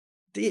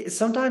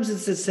 Sometimes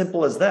it's as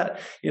simple as that.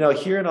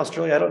 Here in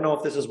Australia, I don't know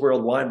if this is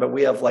worldwide, but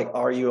we have like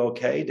Are You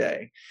Okay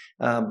Day.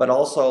 But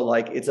also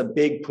like it's a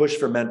big push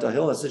for mental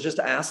illness. It's just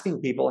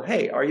asking people,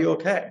 hey, are you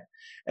okay?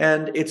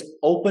 And it's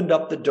opened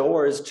up the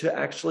doors to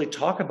actually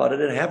talk about it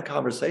and have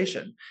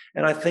conversation.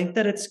 And I think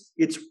that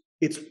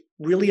it's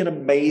really an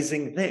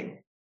amazing thing.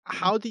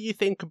 How do you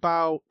think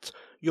about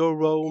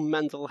your own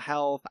mental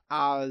health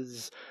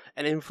as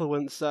an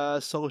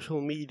influencer,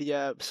 social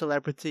media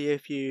celebrity,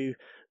 if you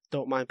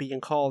don't mind being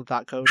called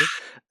that, Cody?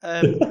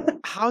 Um,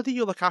 how do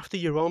you look after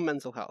your own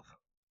mental health?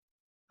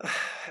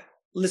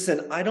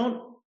 Listen, I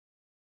don't.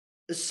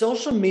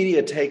 Social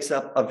media takes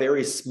up a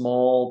very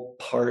small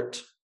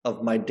part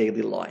of my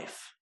daily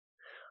life.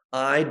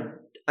 I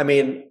I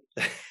mean,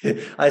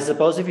 I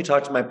suppose if you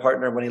talk to my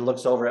partner when he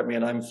looks over at me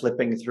and I'm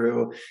flipping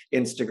through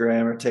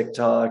Instagram or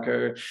TikTok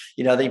or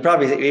then he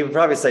would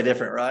probably say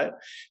different, right?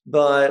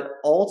 But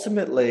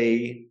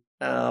ultimately,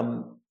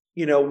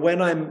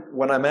 when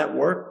I'm at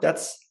work,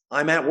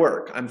 I'm at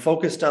work. I'm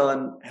focused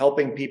on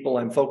helping people.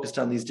 I'm focused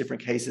on these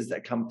different cases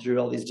that come through,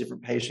 all these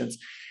different patients.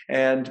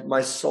 And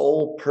my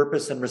sole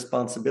purpose and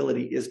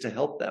responsibility is to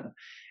help them.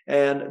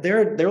 And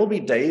there will be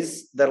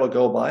days that'll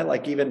go by,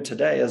 like even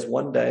today is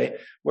one day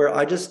where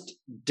I just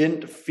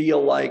didn't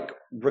feel like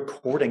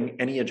recording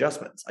any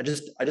adjustments. I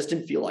just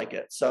didn't feel like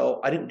it. So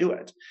I didn't do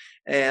it.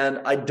 And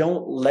I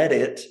don't let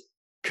it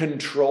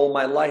control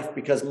my life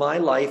because my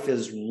life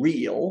is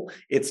real.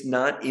 It's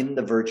not in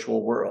the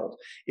virtual world.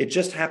 It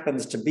just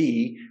happens to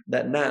be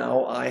that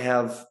now I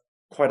have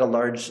quite a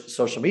large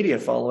social media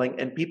following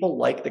and people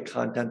like the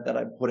content that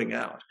I'm putting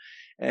out.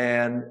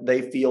 And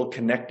they feel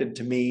connected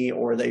to me,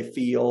 or they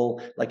feel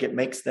like it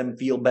makes them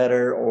feel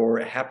better or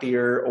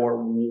happier or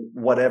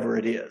whatever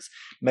it is.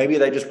 Maybe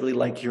they just really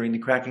like hearing the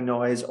cracking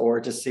noise,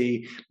 or to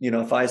see,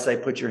 if I say,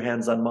 put your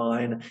hands on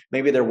mine,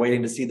 maybe they're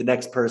waiting to see the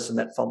next person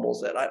that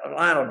fumbles it.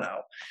 I don't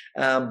know.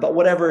 But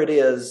whatever it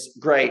is,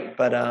 great.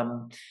 But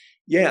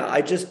yeah,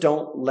 I just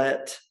don't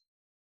let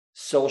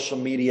social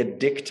media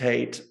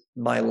dictate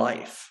my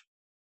life,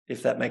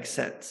 if that makes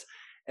sense.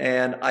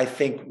 And I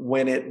think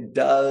when it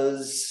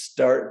does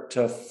start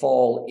to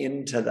fall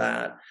into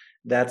that,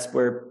 that's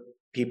where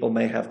people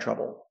may have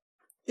trouble.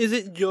 Is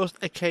it just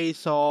a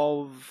case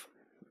of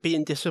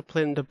being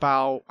disciplined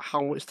about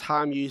how much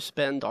time you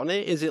spend on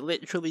it? Is it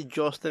literally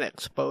just an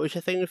exposure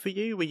thing for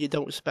you where you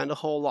don't spend a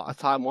whole lot of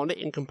time on it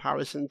in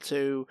comparison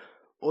to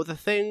other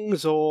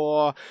things?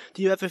 Or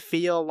do you ever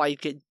feel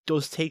like it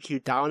does take you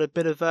down a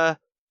bit of a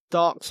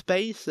dark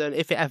space? And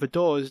if it ever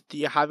does, do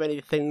you have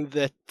anything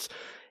that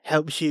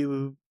helps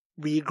you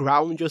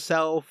reground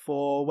yourself,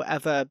 or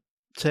whatever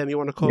term you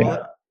want to call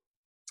it?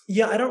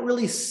 Yeah, I don't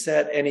really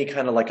set any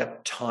kind of like a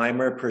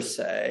timer per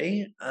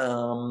se.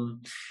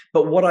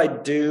 But what I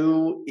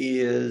do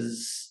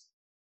is,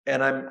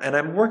 and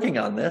I'm working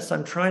on this,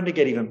 I'm trying to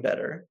get even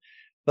better.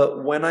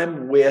 But when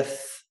I'm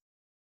with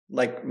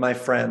like my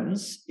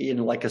friends in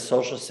like a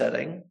social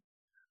setting,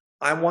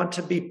 I want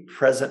to be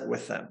present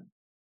with them.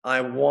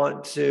 I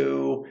want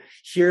to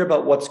hear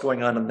about what's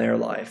going on in their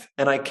life.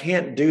 And I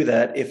can't do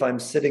that if I'm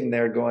sitting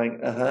there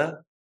going, yeah,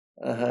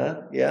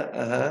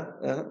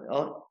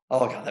 oh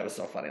God, that was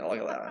so funny. Look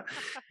at that.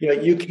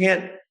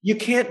 You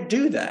can't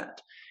do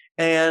that.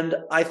 And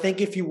I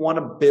think if you want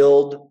to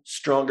build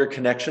stronger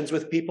connections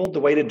with people, the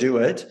way to do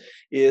it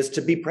is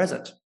to be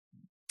present.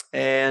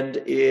 And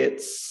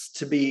it's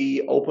to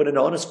be open and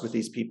honest with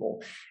these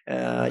people,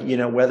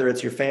 whether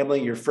it's your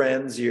family, your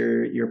friends,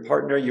 your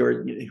partner,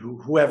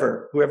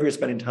 whoever you're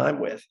spending time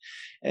with.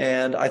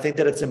 And I think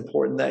that it's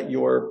important that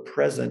you're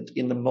present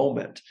in the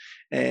moment.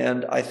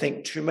 And I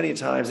think too many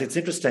times, it's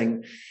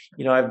interesting,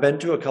 I've been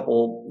to a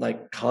couple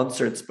like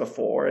concerts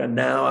before, and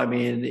now, I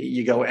mean,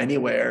 you go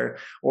anywhere,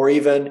 or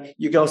even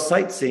you go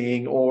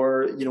sightseeing,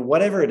 or,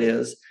 whatever it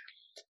is.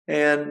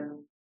 And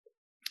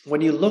when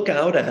you look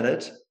out at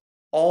it,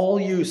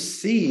 all you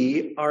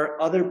see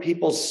are other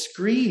people's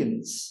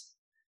screens.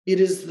 It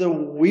is the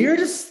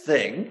weirdest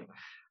thing.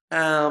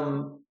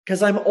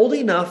 Because I'm old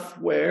enough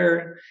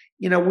where,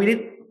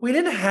 we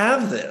didn't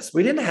have this.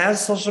 We didn't have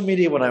social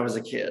media when I was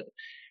a kid.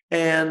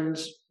 And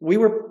we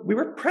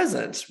were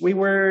present. We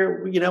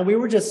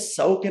were just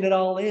soaking it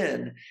all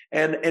in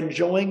and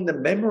enjoying the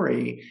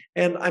memory.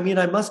 And I mean,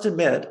 I must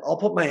admit, I'll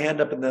put my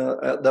hand up in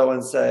though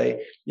and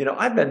say,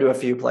 I've been to a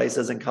few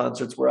places and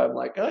concerts where I'm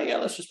like, oh yeah,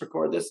 let's just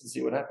record this and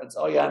see what happens.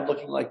 Oh yeah, I'm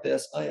looking like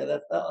this. Oh yeah,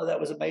 that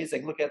was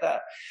amazing. Look at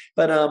that.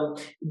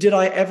 But did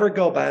I ever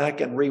go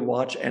back and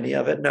rewatch any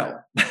of it? No,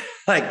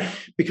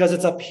 because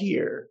it's up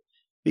here.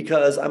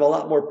 Because I'm a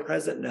lot more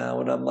present now,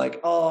 and I'm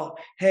like, oh,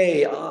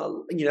 hey,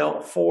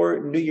 for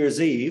New Year's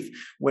Eve,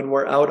 when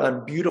we're out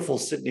on beautiful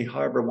Sydney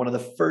Harbor, one of the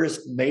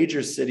first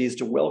major cities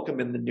to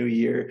welcome in the new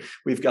year,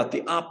 we've got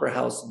the Opera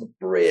House and the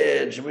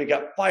bridge, and we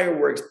got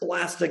fireworks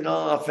blasting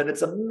off, and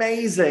it's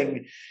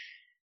amazing.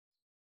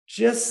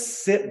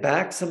 Just sit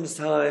back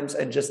sometimes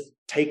and just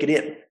take it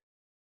in.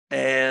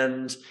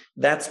 And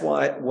that's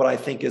why what I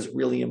think is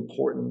really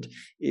important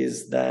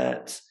is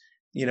that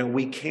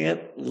we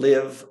can't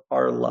live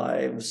our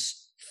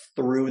lives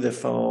through the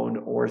phone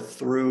or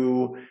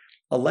through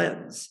a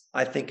lens.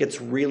 I think it's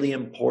really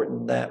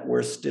important that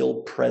we're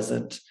still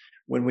present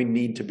when we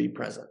need to be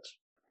present.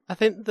 I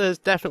think there's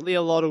definitely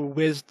a lot of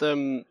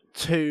wisdom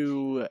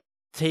to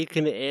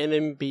taking it in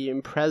and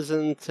being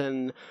present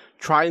and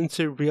trying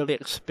to really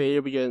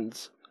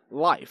experience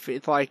life.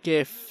 It's like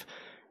if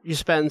you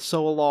spend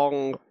so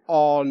long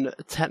on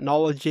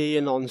technology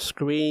and on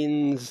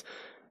screens,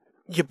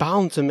 you're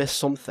bound to miss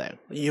something.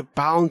 You're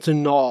bound to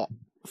not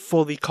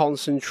fully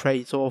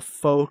concentrate or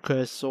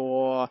focus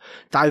or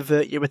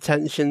divert your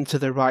attention to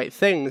the right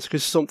things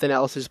because something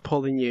else is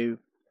pulling you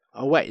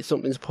away.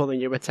 Something's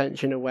pulling your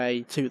attention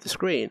away to the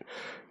screen.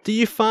 Do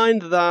you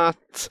find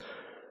that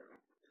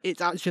it's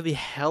actually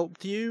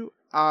helped you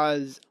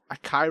as a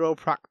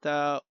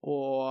chiropractor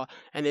or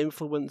an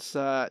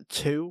influencer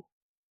to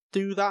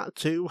do that,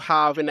 to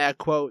have, in air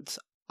quotes,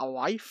 a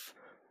life,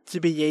 to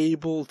be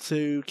able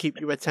to keep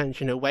your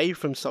attention away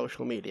from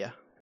social media?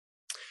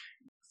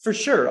 For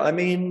sure. I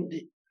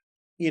mean,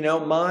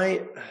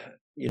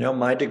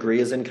 my degree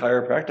is in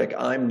chiropractic.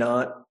 I'm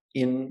not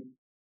in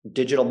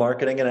digital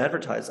marketing and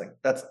advertising.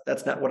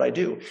 That's not what I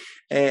do.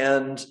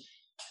 And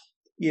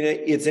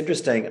it's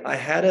interesting. I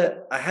had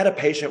a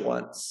patient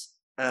once,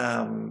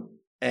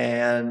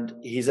 and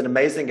he's an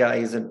amazing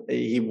guy.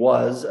 He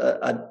was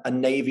a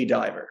Navy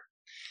diver,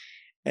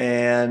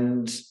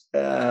 and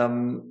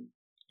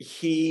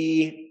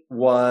he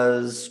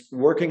was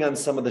working on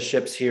some of the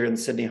ships here in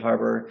Sydney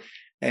Harbor,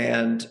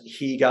 and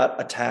he got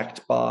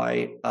attacked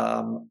by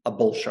a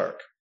bull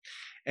shark,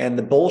 and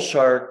the bull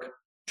shark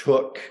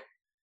took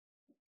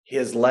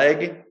his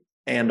leg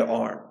and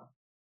arm.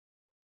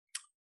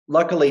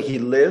 Luckily, he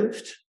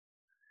lived,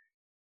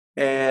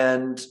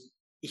 and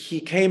he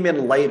came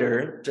in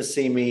later to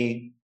see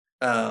me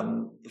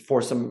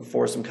for some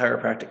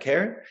chiropractic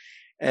care.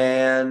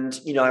 And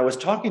I was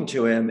talking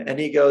to him, and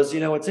he goes,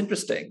 "It's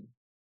interesting."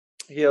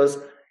 He goes,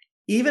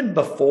 "Even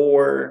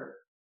before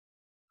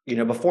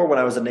when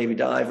I was a Navy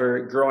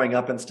diver, growing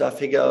up and stuff,"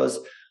 he goes,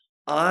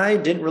 "I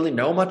didn't really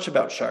know much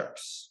about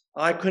sharks.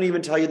 I couldn't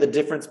even tell you the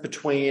difference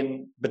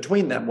between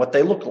them, what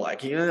they look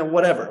like,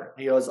 whatever."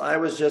 He goes, "I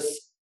was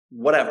just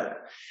whatever."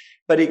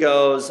 But he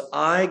goes,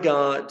 "I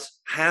got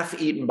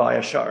half eaten by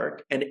a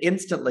shark, and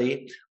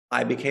instantly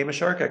I became a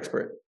shark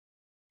expert."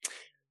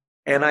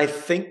 And I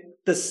think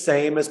the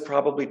same is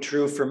probably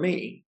true for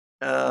me.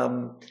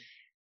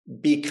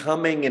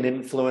 Becoming an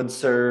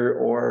influencer,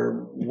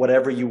 or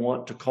whatever you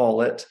want to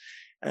call it,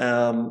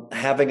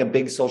 having a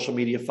big social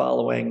media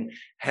following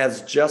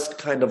has just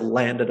kind of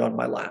landed on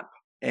my lap.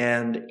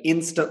 And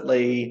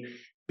instantly,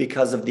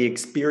 because of the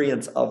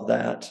experience of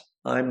that,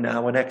 I'm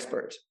now an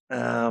expert.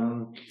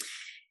 But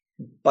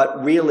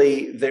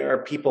really, there are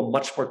people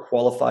much more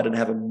qualified and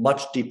have a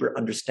much deeper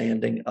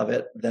understanding of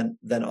it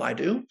than I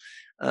do.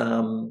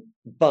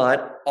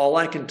 But all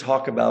I can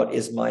talk about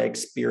is my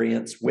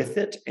experience with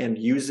it and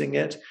using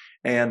it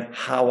and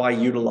how I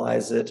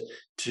utilize it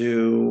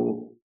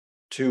to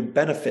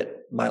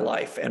benefit my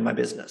life and my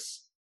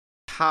business.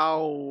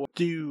 How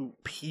do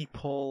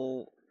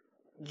people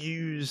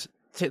use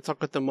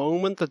TikTok at the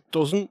moment that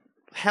doesn't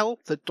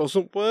help, that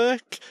doesn't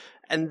work?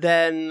 And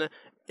then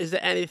is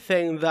there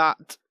anything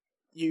that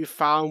you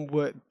found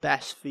worked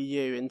best for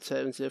you in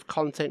terms of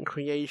content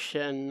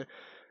creation,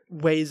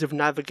 ways of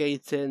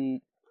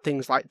navigating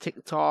things like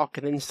TikTok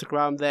and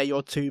Instagram? They're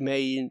your two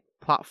main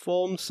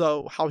platforms.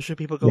 So how should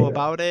people go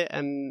about it,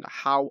 and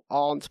how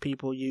aren't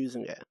people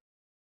using it?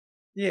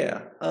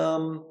 Yeah.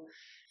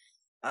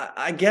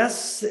 I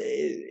guess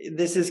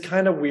this is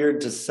kind of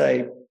weird to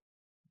say,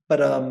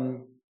 but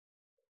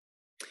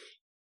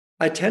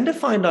I tend to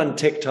find on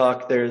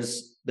TikTok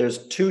there's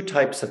two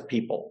types of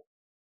people.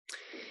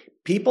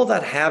 People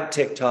that have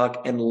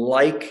TikTok and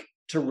like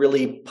to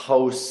really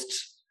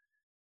post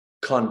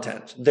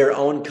content, their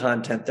own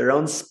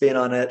spin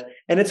on it,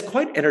 and it's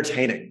quite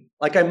entertaining.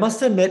 Like, I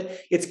must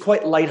admit, it's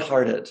quite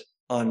lighthearted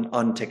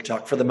on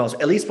TikTok for the most,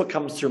 at least what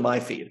comes through my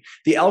feed.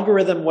 The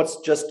algorithm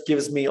just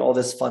gives me all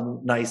this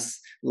fun,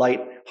 nice,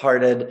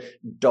 lighthearted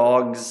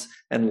dogs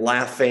and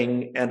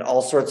laughing and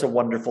all sorts of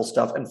wonderful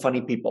stuff and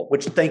funny people,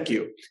 which thank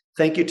you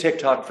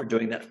TikTok for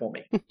doing that for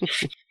me.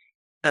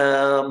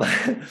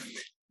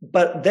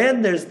 But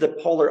then there's the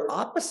polar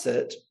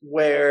opposite,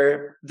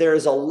 where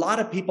there's a lot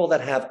of people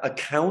that have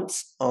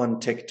accounts on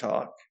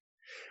TikTok,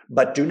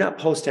 but do not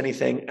post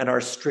anything and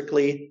are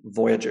strictly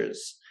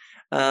voyagers.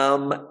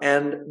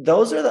 And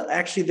those are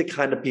actually the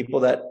kind of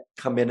people that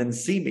come in and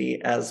see me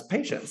as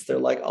patients. They're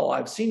like, "Oh,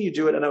 I've seen you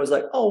do it." And I was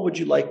like, "Oh, would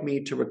you like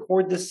me to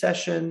record this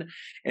session?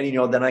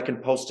 And, then I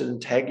can post it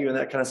and tag you and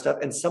that kind of stuff."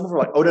 And some of them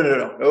are like, "Oh,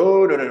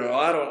 no.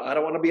 I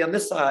don't want to be on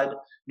this side.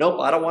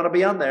 Nope, I don't want to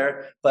be on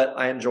there, but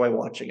I enjoy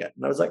watching it."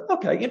 And I was like,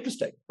 okay,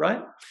 interesting,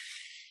 right?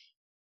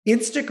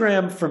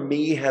 Instagram for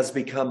me has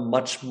become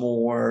much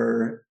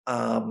more,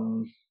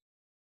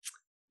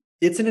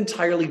 it's an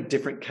entirely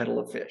different kettle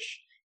of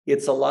fish.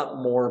 It's a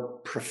lot more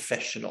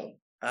professional.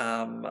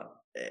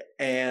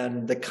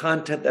 And the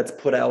content that's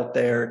put out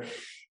there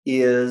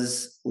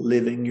is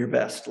living your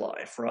best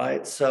life,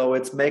 right? So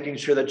it's making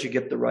sure that you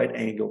get the right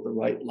angle, the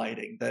right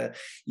lighting,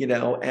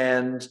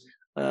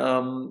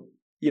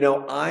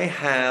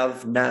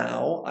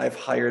 I've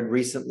hired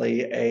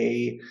recently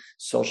a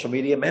social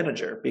media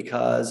manager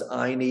because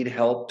I need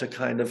help to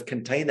kind of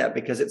contain that,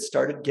 because it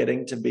started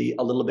getting to be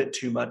a little bit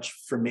too much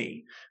for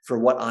me, for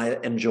what I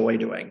enjoy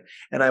doing.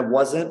 And I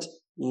wasn't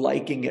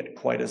liking it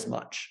quite as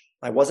much.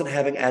 I wasn't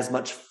having as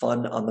much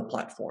fun on the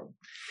platform.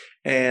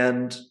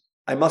 And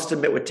I must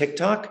admit, with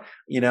TikTok,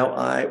 when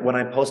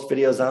I post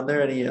videos on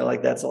there, and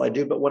like, that's all I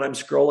do. But when I'm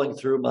scrolling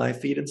through my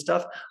feed and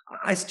stuff,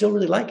 I still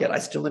really like it. I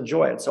still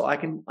enjoy it. So I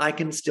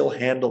can still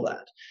handle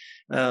that.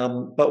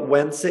 But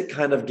once it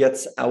kind of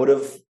gets out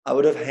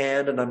of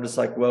hand, and I'm just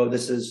like, whoa,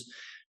 this is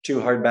too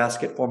hard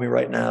basket for me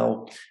right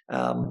now.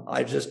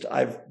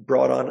 I've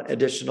brought on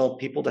additional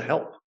people to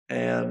help,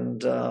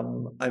 and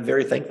I'm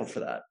very thankful for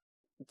that.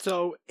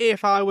 So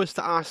if I was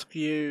to ask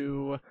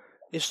you,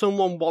 if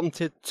someone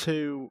wanted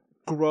to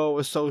grow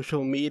a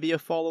social media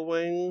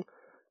following,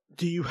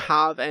 do you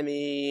have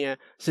any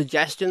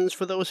suggestions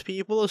for those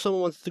people? If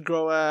someone wants to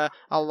grow a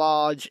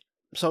large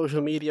social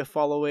media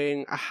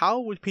following, how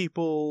would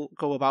people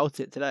go about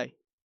it today?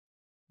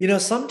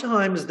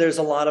 Sometimes there's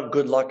a lot of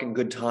good luck and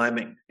good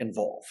timing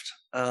involved.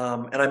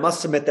 And I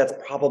must admit, that's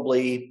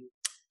probably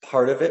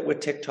part of it with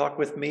TikTok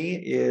with me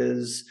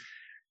is,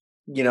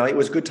 it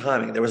was good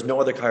timing. There was no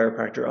other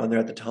chiropractor on there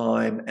at the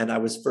time, and I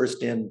was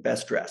first in,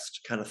 best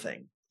dressed kind of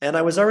thing. And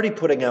I was already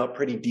putting out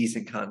pretty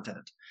decent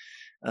content.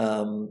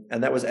 And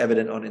that was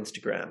evident on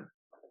Instagram.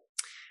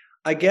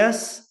 I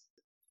guess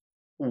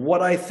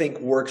what I think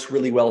works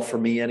really well for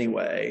me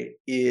anyway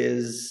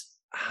is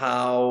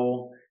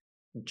how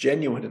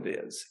genuine it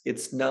is.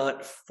 It's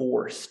not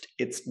forced.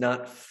 It's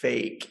not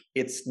fake.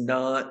 It's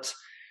not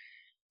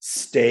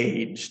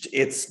staged.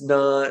 It's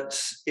not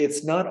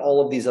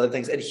all of these other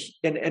things.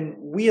 And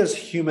we as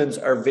humans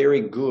are very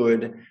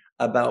good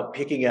about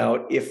picking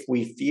out if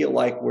we feel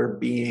like we're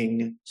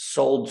being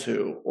sold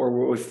to,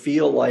 or we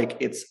feel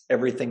like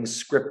everything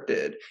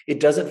scripted.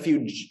 It doesn't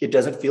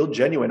feel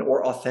genuine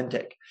or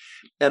authentic.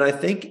 And I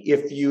think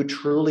if you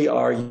truly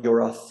are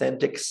your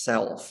authentic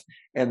self,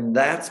 and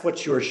that's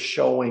what you're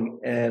showing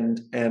and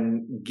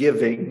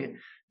giving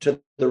to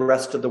the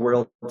rest of the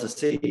world to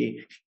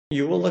see,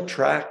 you will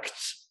attract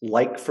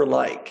like for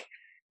like.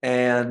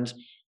 And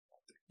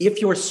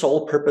if your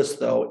sole purpose,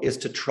 though, is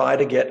to try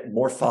to get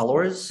more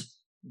followers,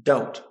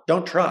 don't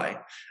try.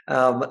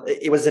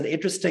 It was an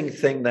interesting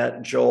thing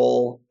that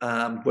Joel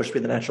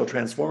Bushby, the Natural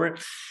Transformer,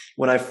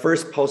 when I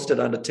first posted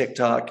onto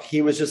TikTok,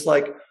 he was just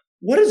like,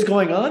 what is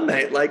going on,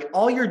 mate? Like,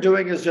 all you're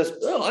doing is just,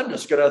 I'm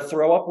just going to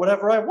throw up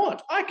whatever I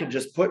want. I can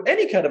just put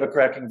any kind of a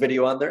cracking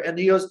video on there. And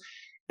he goes,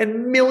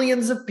 and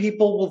millions of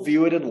people will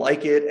view it and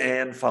like it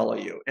and follow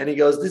you. And he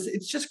goes,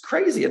 it's just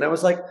crazy. And I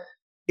was like,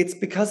 it's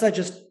because I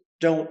just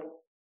don't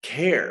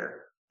care.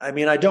 I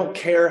mean, I don't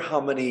care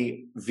how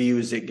many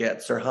views it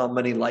gets, or how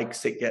many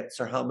likes it gets,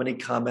 or how many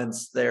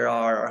comments there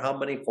are, or how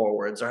many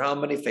forwards, or how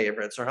many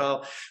favorites,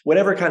 or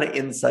whatever kind of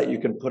insight you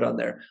can put on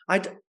there.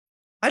 I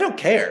don't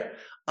care.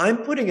 I'm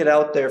putting it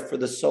out there for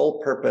the sole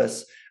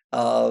purpose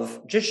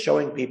of just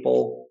showing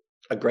people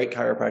a great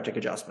chiropractic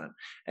adjustment.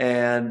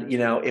 And,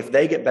 if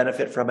they get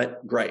benefit from it,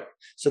 great.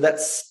 So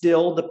that's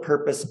still the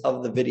purpose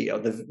of the video.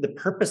 The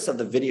purpose of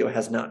the video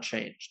has not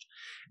changed.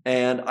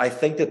 And I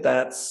think that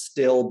that's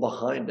still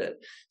behind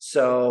it.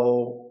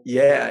 So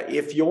yeah,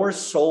 if your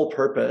sole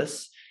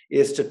purpose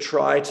is to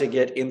try to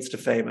get Insta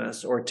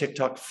famous or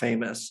TikTok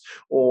famous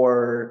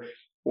or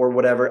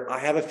whatever, I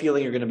have a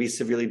feeling you're going to be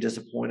severely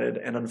disappointed.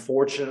 And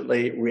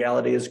unfortunately,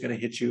 reality is going to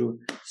hit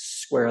you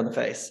square on the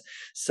face.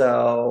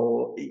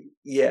 So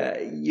yeah,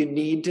 you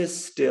need to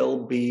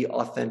still be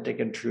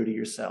authentic and true to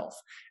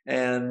yourself.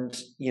 And,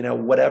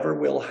 whatever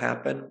will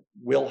happen,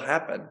 will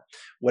happen.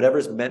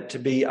 Whatever's meant to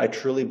be, I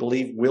truly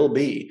believe will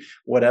be.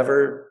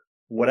 Whatever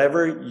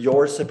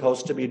you're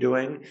supposed to be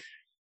doing,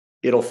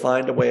 it'll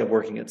find a way of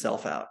working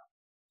itself out.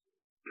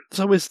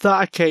 So is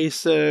that a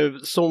case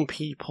of some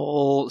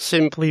people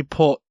simply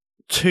put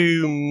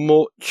too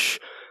much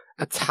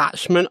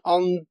attachment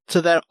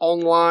onto their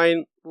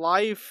online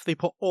life? They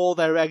put all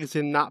their eggs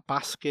in that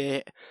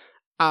basket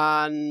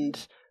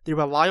and they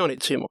rely on it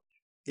too much?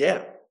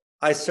 Yeah,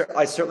 I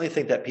certainly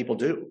think that people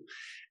do.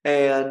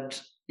 And,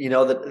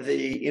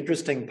 the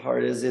interesting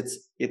part is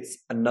it's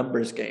a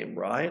numbers game,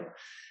 right?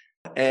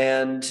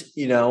 And,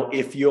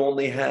 if you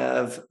only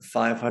have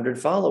 500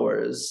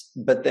 followers,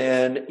 but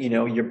then,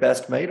 your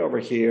best mate over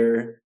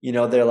here,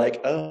 they're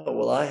like, oh,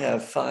 well, I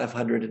have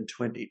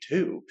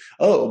 522.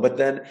 Oh, but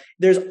then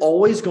there's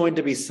always going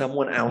to be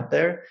someone out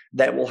there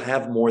that will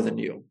have more than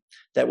you,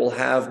 that will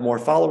have more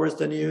followers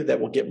than you,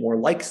 that will get more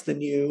likes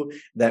than you,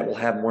 that will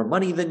have more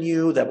money than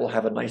you, that will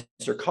have a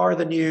nicer car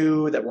than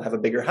you, that will have a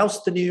bigger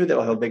house than you, that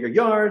will have a bigger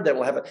yard,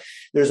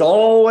 there's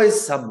always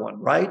someone,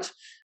 right?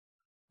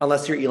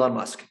 Unless you're Elon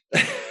Musk.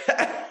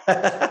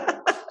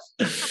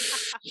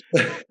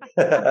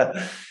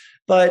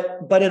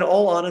 But in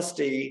all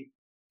honesty,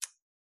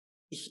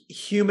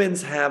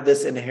 humans have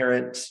this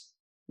inherent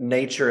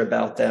nature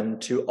about them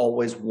to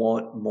always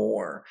want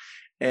more.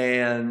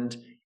 And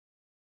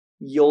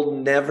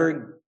you'll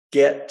never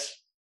get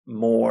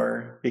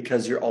more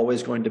because you're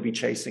always going to be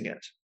chasing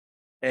it.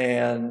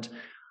 And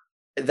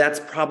that's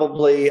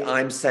probably,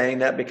 I'm saying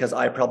that because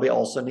I probably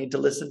also need to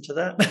listen to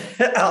that.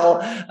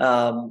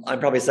 I'm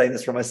probably saying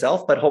this for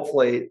myself, but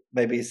hopefully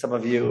maybe some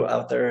of you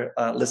out there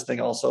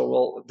listening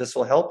also this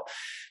will help.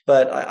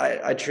 But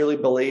I truly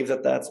believe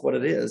that that's what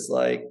it is.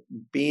 Like,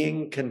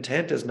 being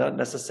content is not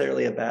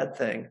necessarily a bad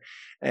thing.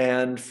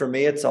 And for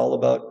me, it's all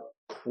about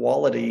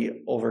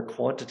quality over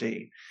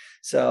quantity.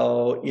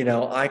 So,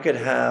 I could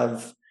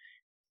have,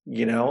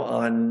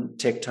 on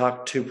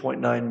TikTok,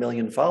 2.9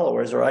 million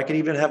followers, or I could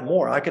even have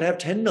more. I could have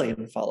 10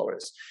 million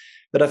followers.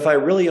 But if I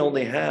really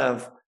only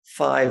have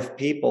 5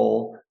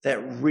 people that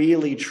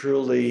really,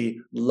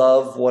 truly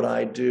love what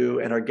I do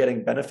and are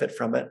getting benefit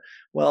from it,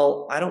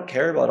 well, I don't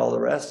care about all the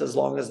rest as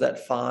long as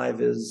that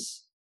 5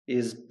 is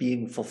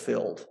being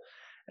fulfilled.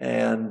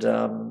 And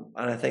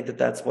I think that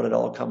that's what it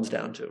all comes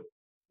down to.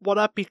 What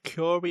I'd be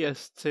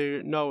curious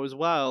to know as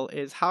well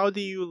is, how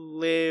do you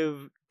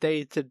live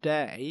day to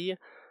day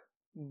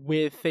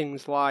with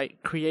things like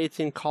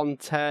creating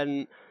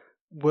content,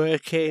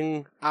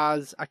 working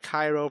as a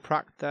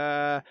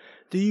chiropractor?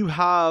 Do you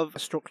have a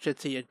structure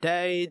to your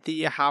day? Do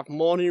you have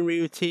morning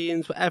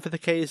routines? Whatever the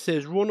case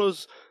is, run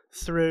us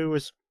through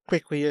as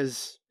quickly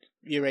as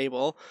you're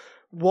able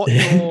what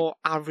your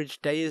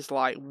average day is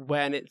like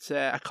when it's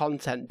a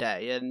content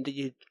day, and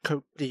do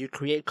you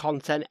create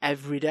content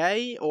every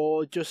day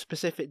or just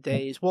specific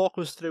days? Walk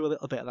us through a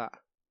little bit of that.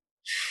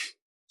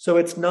 So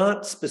it's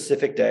not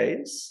specific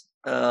days.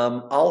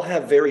 I'll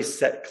have very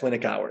set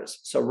clinic hours.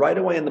 So right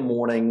away in the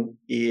morning,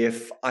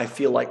 if I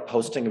feel like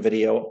posting a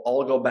video,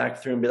 I'll go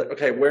back through and be like,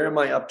 okay, where am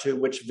I up to?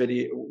 Which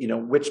video,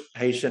 which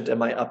patient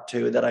am I up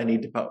to that I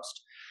need to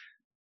post?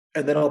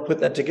 And then I'll put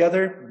that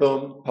together,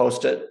 boom,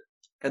 post it.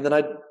 And then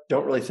I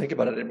don't really think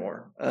about it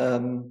anymore.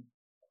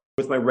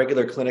 With my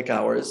regular clinic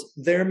hours,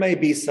 there may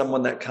be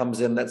someone that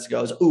comes in that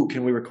goes, "Ooh,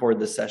 can we record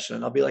this session?"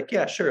 And I'll be like,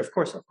 "Yeah, sure, of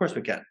course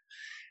we can."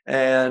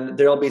 And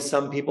there'll be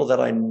some people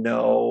that I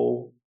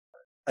know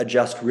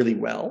adjust really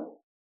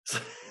well.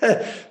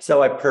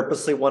 So I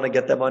purposely want to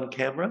get them on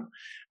camera.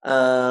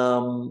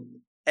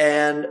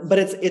 But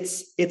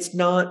it's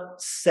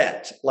not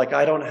set. Like,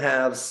 I don't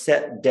have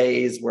set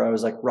days where I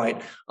was like,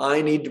 right,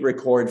 I need to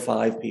record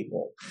 5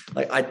 people.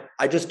 Like,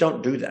 I just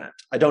don't do that.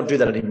 I don't do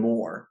that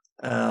anymore.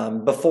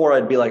 Before,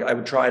 I'd be like, I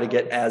would try to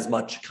get as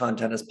much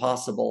content as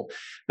possible.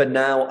 But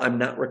now I'm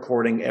not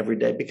recording every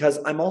day because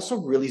I'm also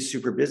really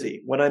super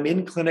busy. When I'm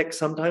in clinic,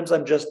 sometimes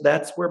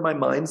that's where my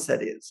mindset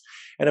is.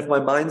 And if my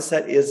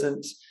mindset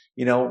isn't,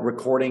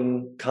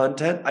 recording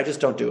content, I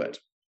just don't do it.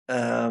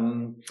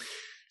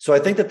 So I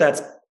think that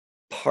that's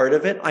part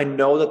of it. I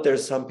know that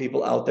there's some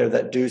people out there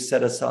that do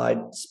set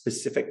aside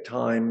specific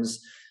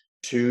times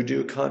to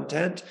do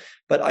content,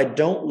 but I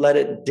don't let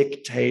it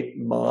dictate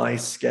my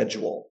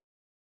schedule.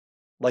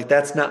 Like,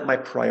 that's not my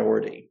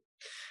priority.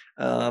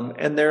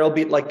 And there'll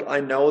be, like, I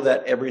know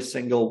that every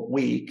single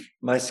week,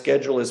 my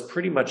schedule is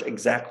pretty much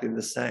exactly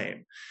the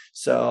same.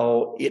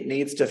 So it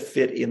needs to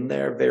fit in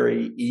there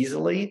very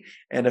easily.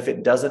 And if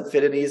it doesn't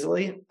fit in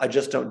easily, I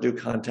just don't do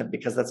content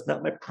because it's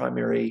not my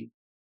primary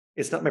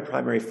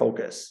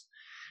focus.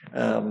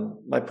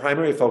 My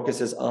primary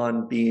focus is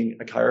on being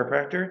a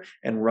chiropractor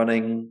and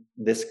running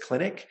this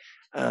clinic,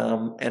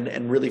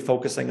 and really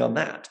focusing on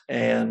that.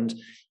 And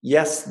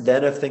yes,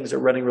 then if things are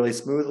running really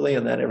smoothly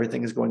and that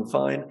everything is going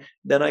fine,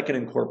 then I can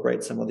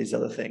incorporate some of these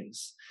other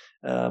things.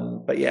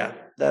 But yeah,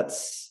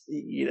 that's,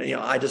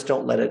 I just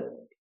don't let it,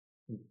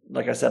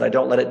 like I said, I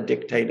don't let it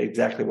dictate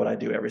exactly what I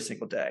do every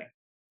single day.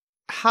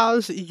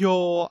 Has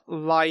your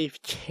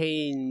life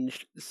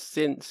changed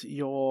since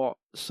your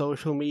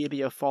social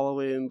media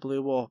following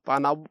blew up?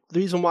 And the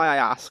reason why I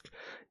ask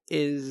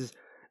is,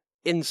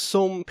 in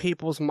some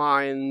people's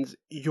minds,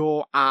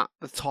 you're at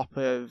the top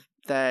of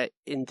their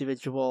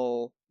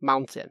individual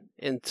mountain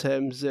in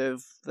terms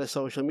of the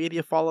social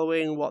media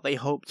following, what they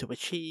hope to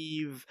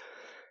achieve.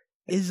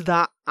 Is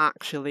that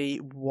actually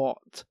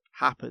what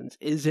happens?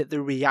 Is it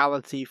the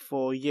reality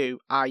for you,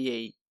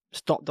 i.e.,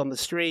 stopped on the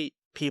street,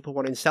 people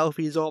wanting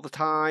selfies all the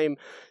time,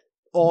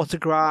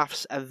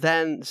 autographs,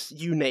 events,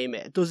 you name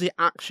it? Does it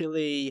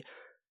actually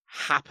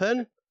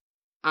happen?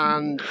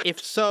 And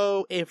if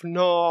so, if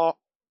not,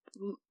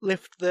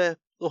 lift the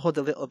hood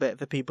a little bit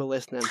for people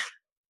listening.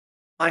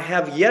 I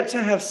have yet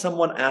to have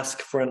someone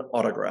ask for an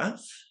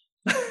autograph.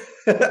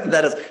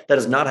 That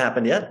has not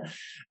happened yet.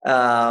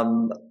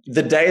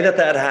 The day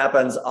that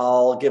happens,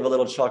 I'll give a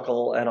little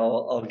chuckle and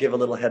I'll give a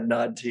little head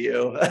nod to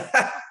you.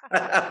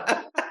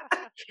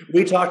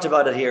 We talked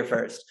about it here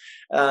first.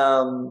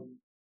 I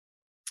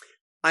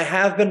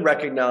have been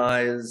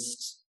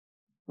recognized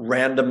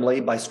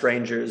randomly by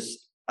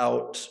strangers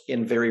out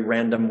in very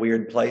random,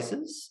 weird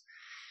places.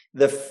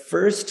 The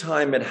first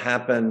time it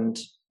happened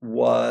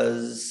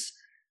was,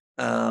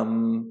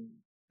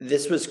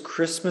 this was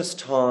Christmas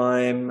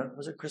time.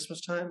 Was it Christmas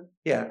time?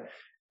 Yeah.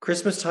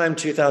 Christmas time,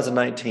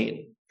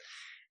 2019.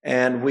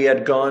 And we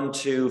had gone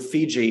to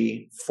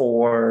Fiji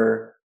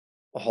for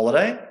a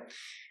holiday,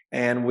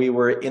 and we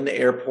were in the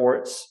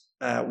airports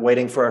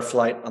waiting for our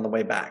flight on the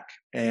way back.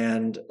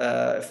 And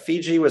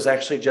Fiji was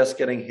actually just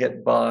getting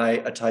hit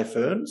by a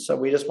typhoon. So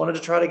we just wanted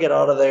to try to get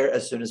out of there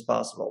as soon as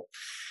possible.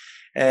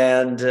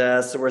 And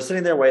so we're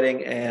sitting there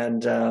waiting,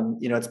 and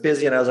it's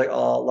busy. And I was like,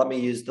 "Oh, let me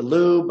use the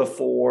loo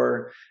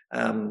before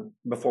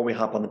we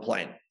hop on the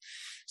plane."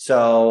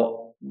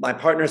 So my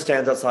partner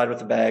stands outside with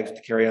the bags, with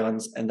the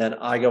carry-ons, and then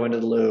I go into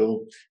the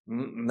loo,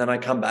 and then I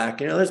come back.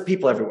 There's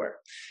people everywhere,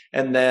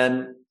 and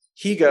then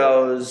he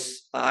goes.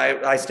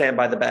 I stand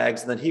by the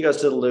bags, and then he goes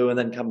to the loo, and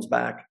then comes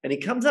back, and he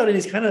comes out, and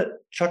he's kind of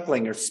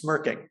chuckling or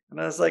smirking,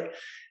 and I was like,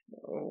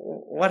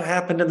 "What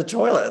happened in the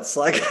toilets?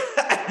 Like,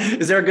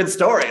 is there a good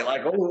story?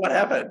 Like, oh, what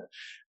happened?"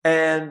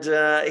 And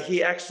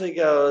he actually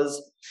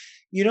goes,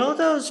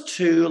 those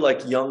two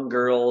like young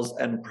girls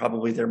and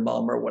probably their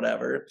mom or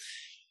whatever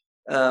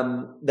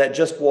that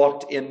just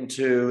walked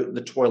into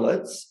the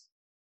toilets.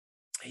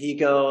 He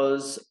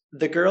goes,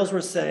 the girls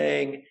were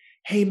saying,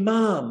 "Hey,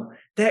 Mom,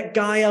 that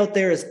guy out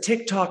there is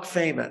TikTok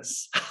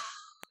famous."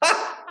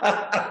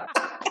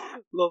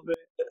 Love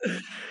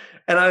it.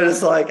 And I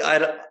was like,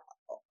 out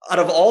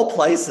of all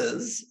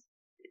places,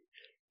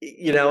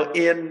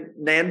 in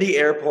Nandi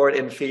Airport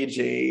in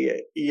Fiji,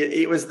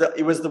 it was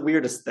the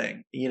weirdest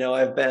thing.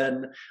 I've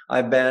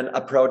been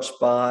approached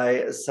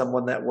by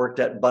someone that worked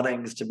at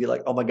Bunnings to be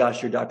like, "Oh my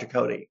gosh, you're Dr.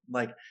 Cody." I'm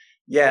like,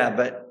 "Yeah,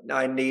 but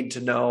I need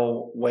to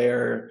know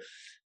where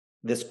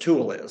this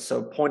tool is.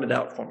 So point it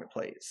out for me,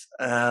 please."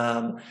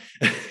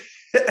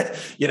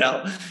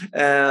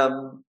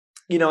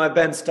 I've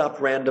been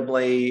stopped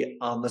randomly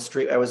on the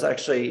street. I was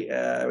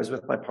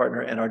with my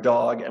partner and our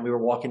dog, and we were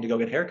walking to go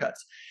get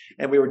haircuts.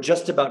 And we were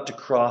just about to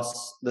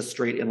cross the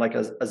street in like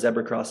a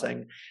zebra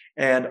crossing.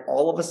 And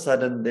all of a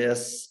sudden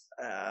this,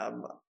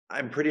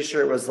 I'm pretty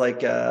sure it was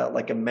like a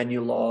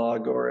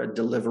Menulog or a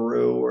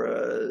Deliveroo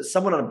or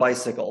someone on a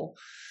bicycle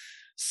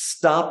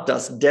stopped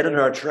us dead in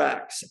our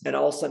tracks. And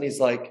all of a sudden he's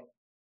like,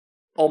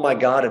 "Oh my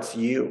God, it's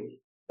you."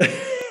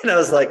 And I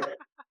was like,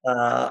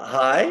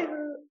 "Hi."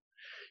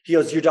 He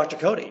goes, "You're Dr.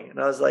 Cody." And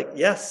I was like,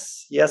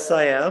 yes,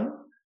 I am.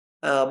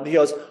 He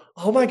goes,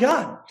 "Oh my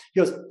God." He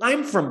goes,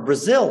 "I'm from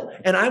Brazil,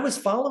 and I was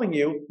following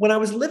you when I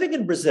was living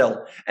in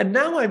Brazil. And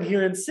now I'm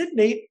here in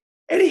Sydney,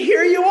 and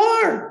here you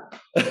are."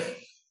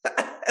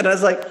 And I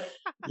was like,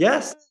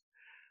 "Yes,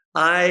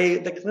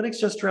 the clinic's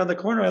just around the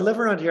corner. I live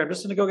around here. I'm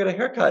just going to go get a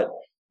haircut.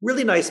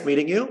 Really nice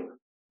meeting you.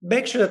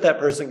 Make sure that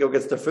person go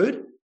gets their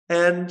food,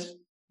 and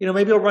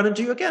maybe I'll run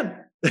into you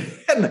again."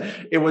 And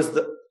it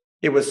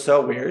was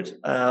so weird.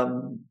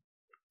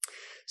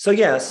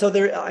 So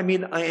there,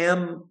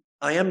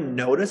 I am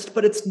noticed,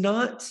 but it's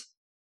not,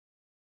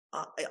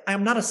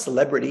 I'm not a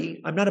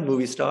celebrity. I'm not a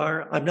movie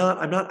star. I'm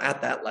not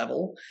at that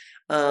level.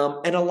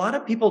 And a lot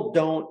of people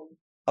don't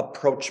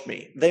approach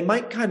me. They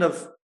might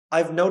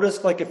I've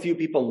noticed like a few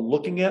people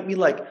looking at me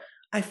like,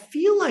 I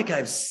feel like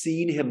I've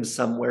seen him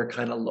somewhere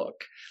kind of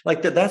look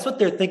like that. That's what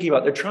they're thinking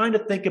about. They're trying to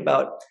think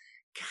about,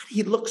 God,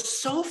 he looks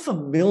so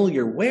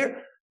familiar.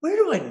 Where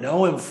do I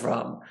know him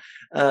from?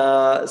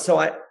 So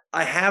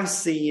I have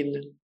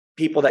seen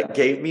people that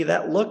gave me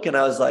that look, and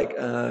I was like,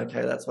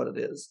 okay, that's what it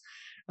is.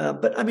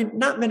 But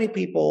not many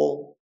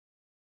people,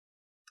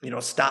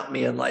 stop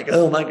me and like,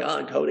 "Oh my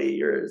God, Cody,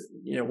 you're,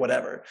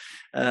 whatever."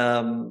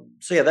 So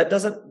yeah,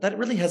 that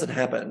really hasn't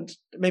happened.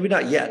 Maybe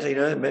not yet,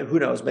 who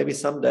knows, maybe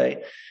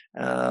someday.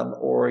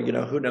 Or,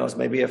 who knows,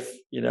 maybe if,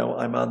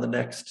 I'm on the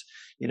next,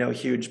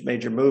 huge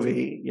major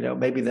movie,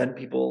 maybe then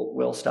people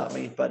will stop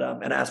me, but,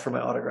 and ask for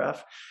my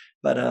autograph.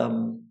 But,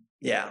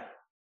 yeah.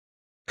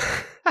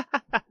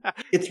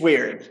 It's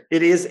weird.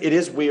 It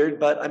is weird,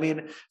 but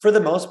for the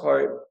most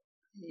part,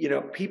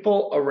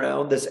 people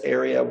around this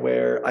area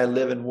where I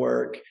live and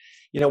work,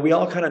 we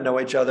all kind of know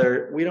each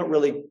other. We don't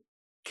really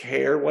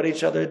care what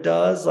each other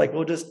does. Like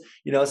we'll just,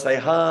 say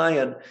hi,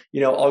 and,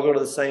 I'll go to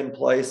the same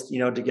place,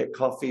 to get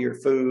coffee or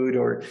food,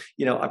 or,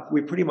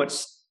 we pretty much,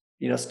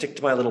 stick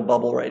to my little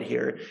bubble right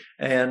here.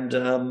 And,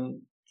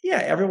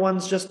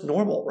 everyone's just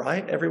normal,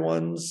 right?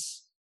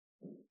 Everyone's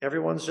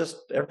just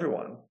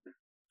everyone.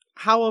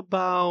 How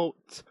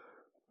about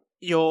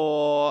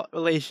your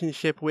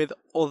relationship with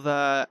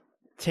other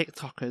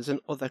TikTokers and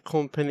other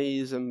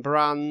companies and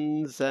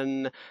brands,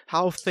 and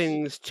how have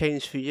things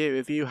changed for you?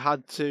 Have you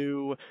had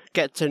to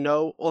get to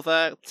know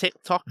other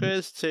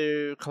TikTokers,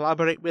 to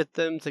collaborate with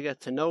them, to get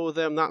to know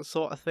them, that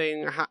sort of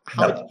thing?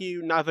 How do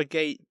you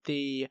navigate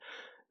the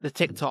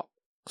TikTok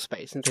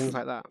space and things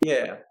like that?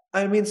 Yeah.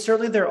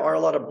 Certainly there are a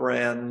lot of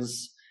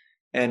brands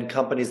and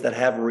companies that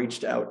have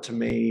reached out to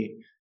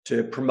me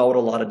to promote a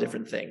lot of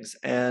different things.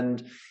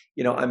 And,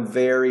 I'm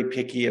very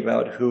picky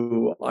about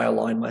who I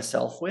align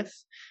myself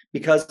with,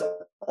 because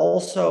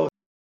also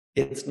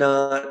it's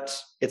not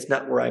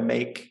where I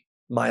make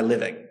my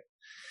living.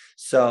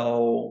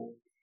 So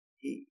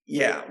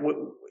yeah,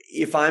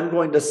 if I'm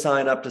going to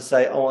sign up to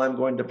say, "Oh, I'm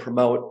going to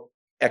promote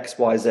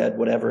XYZ,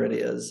 whatever it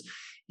is,"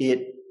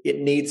 it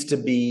needs to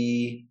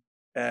be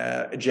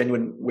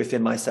genuine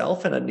within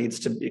myself, and it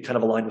needs to be kind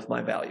of aligned with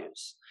my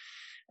values.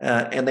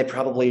 And they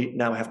probably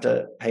now have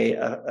to pay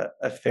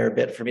a fair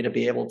bit for me to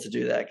be able to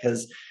do that,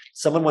 because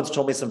someone once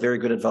told me some very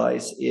good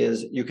advice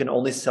is you can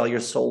only sell your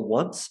soul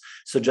once.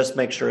 So just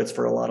make sure it's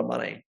for a lot of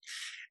money.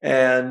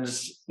 And,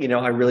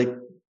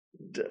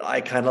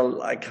 I kind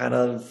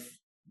of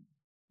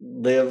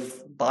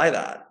live by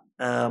that.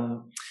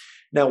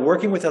 Now,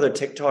 working with other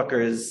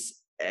TikTokers,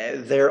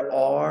 there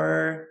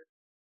are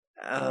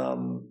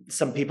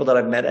some people that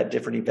I've met at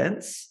different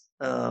events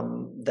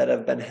that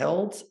have been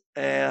held.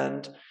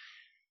 And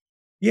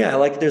yeah,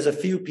 like there's a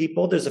few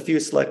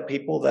select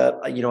people that,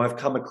 I've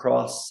come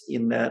across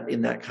in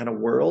that kind of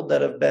world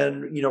that have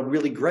been,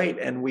 really great.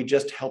 And we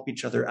just help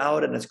each other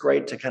out. And it's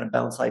great to kind of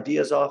bounce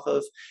ideas off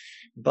of.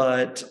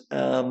 But,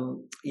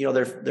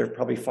 they're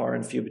probably far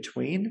and few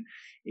between.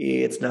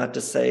 It's not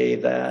to say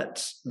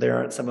that there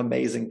aren't some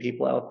amazing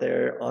people out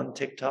there on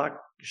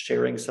TikTok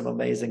sharing some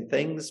amazing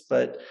things,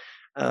 but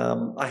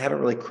I haven't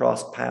really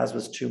crossed paths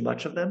with too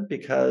much of them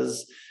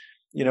because,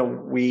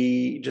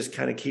 we just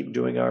kind of keep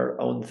doing our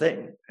own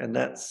thing, and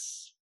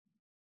that's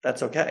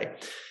okay.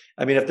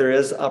 I mean, if there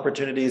is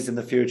opportunities in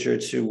the future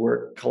to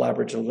work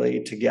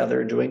collaboratively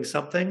together doing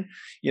something,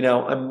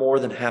 I'm more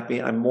than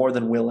happy. I'm more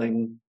than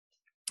willing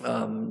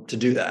to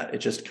do that. It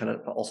just kind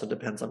of also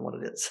depends on what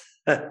it is.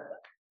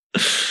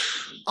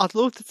 I'd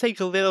love to take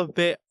a little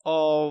bit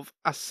of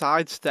a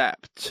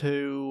sidestep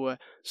to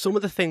some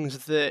of the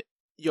things that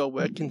you're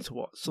working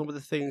towards, some of the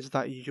things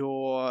that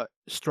you're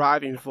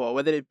striving for,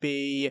 whether it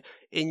be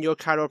in your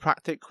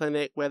chiropractic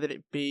clinic, whether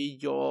it be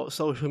your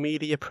social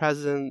media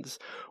presence.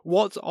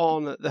 What's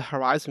on the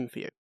horizon for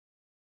you?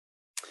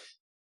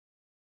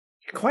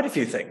 Quite a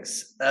few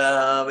things.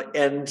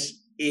 And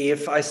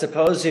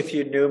if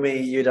you knew me,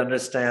 you'd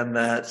understand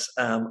that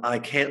I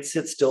can't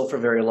sit still for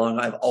very long.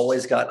 I've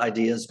always got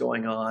ideas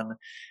going on,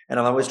 and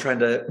I'm always trying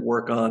to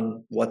work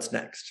on what's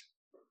next.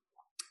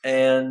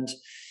 And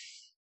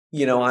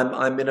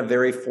I'm in a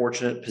very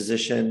fortunate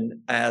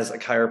position as a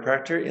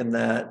chiropractor in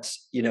that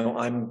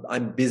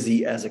I'm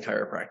busy as a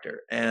chiropractor,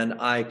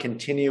 and I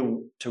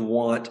continue to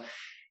want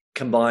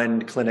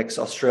Combined Clinics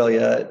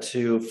Australia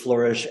to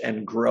flourish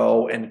and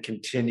grow and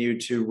continue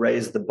to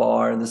raise the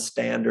bar and the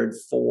standard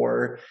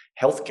for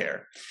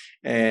healthcare,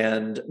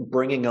 and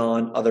bringing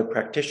on other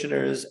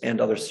practitioners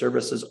and other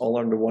services all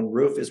under one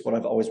roof is what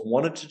I've always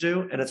wanted to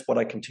do, and it's what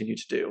I continue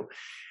to do.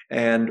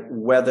 And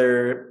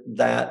whether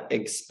that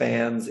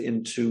expands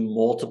into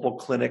multiple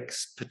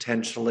clinics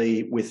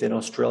potentially within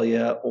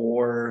Australia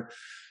or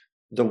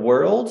the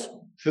world,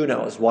 who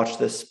knows? Watch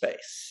this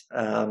space.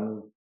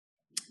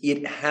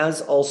 It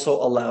has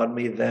also allowed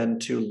me then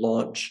to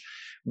launch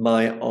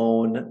my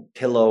own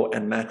pillow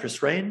and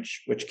mattress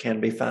range, which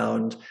can be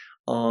found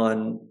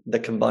on the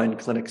Combined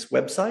Clinics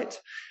website,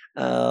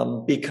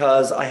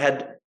 because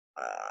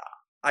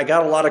I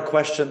got a lot of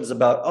questions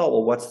about,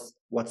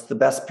 what's the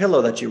best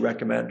pillow that you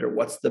recommend, or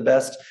what's the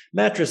best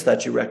mattress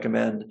that you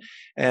recommend?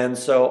 And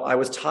so I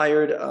was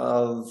tired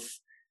of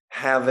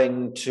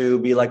having to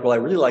be like, well, I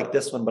really like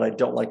this one, but I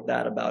don't like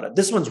that about it.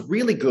 This one's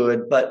really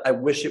good, but I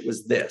wish it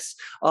was this.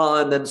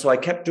 And then so I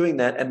kept doing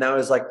that. And now I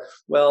was like,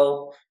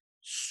 well,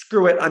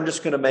 screw it. I'm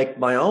just going to make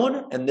my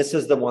own. And this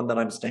is the one that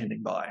I'm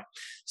standing by.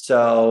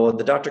 So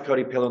the Dr.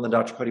 Cody pillow and the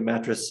Dr. Cody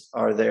mattress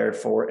are there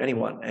for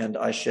anyone. And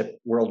I ship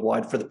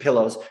worldwide for the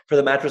pillows. For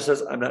the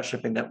mattresses, I'm not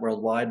shipping that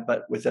worldwide,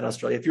 but within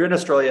Australia. If you're in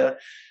Australia,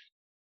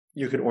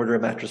 you can order a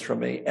mattress from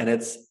me, and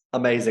it's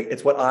amazing.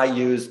 It's what I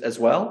use as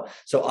well.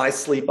 So I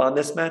sleep on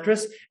this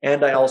mattress,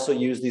 and I also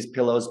use these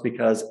pillows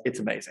because it's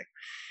amazing.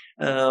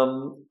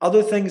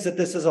 Other things that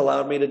this has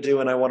allowed me to do,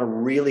 and I want to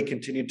really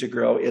continue to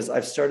grow, is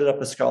I've started up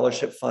a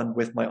scholarship fund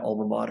with my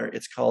alma mater.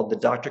 It's called the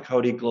Dr.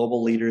 Cody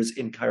Global Leaders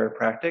in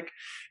Chiropractic,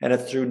 and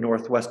it's through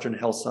Northwestern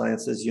Health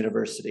Sciences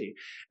University.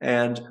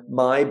 And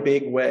my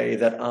big way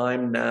that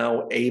I'm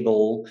now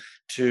able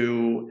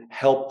to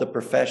help the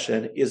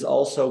profession is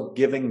also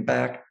giving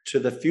back to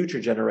the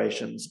future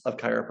generations of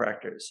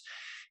chiropractors,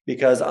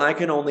 because I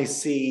can only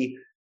see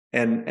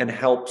and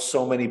help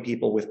so many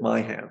people with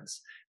my hands.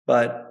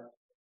 But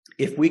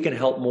if we can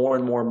help more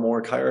and more and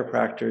more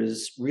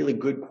chiropractors, really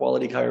good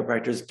quality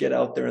chiropractors, get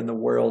out there in the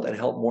world and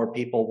help more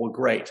people, well,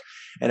 great.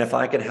 And if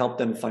I can help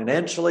them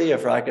financially,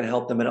 if I can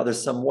help them in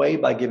some way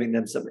by giving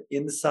them some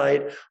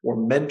insight or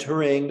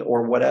mentoring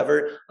or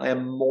whatever, I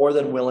am more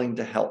than willing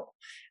to help.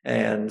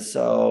 And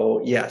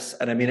so, yes.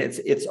 And I mean,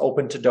 it's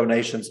open to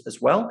donations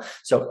as well.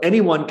 So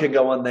anyone can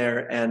go on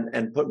there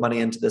and put money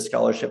into the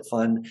scholarship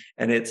fund.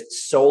 And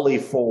it's solely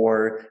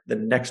for the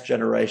next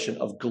generation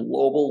of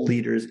global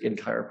leaders in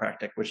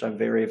chiropractic, which I'm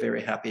very,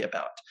 very happy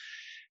about.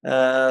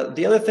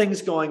 The other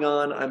things going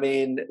on, I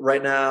mean,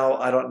 right now,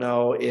 I don't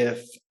know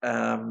if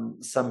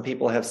some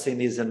people have seen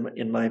these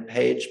in my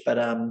page, but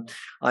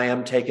I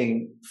am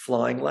taking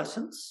flying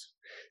lessons.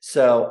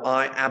 So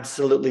I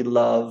absolutely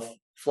love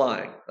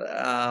flying.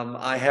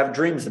 I have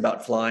dreams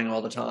about flying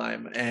all the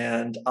time,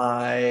 and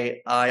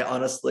I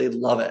honestly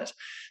love it.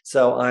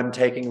 So I'm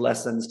taking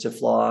lessons to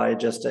fly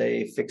just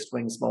a fixed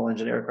wing small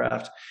engine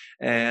aircraft,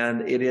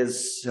 and it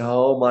is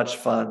so much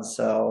fun.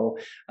 So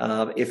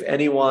if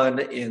anyone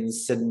in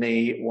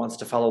Sydney wants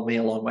to follow me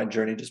along my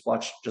journey, just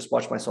watch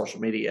my social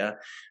media.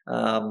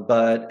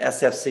 But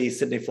SFC,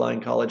 Sydney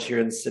Flying College here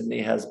in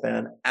Sydney, has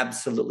been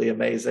absolutely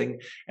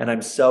amazing, and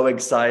I'm so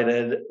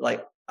excited.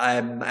 Like,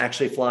 I'm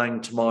actually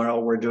flying tomorrow.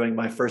 We're doing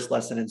my first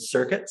lesson in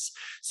circuits.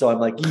 So I'm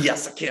like,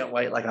 yes, I can't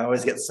wait. Like, I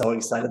always get so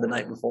excited the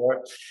night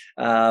before.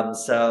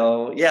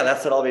 So yeah,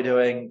 that's what I'll be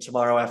doing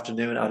tomorrow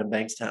afternoon out in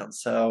Bankstown.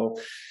 So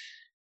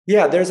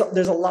yeah, there's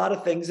a lot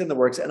of things in the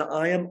works, and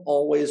I am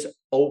always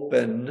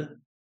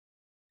open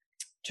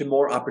to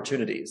more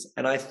opportunities.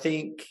 And I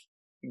think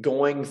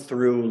going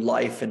through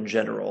life in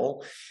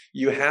general,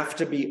 you have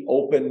to be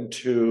open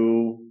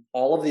to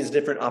all of these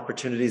different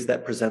opportunities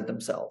that present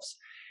themselves.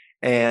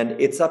 And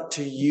it's up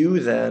to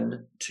you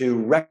then to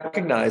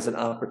recognize an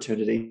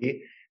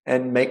opportunity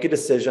and make a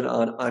decision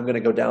on, I'm going to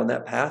go down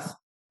that path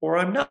or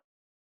I'm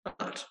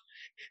not.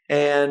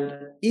 And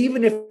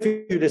even if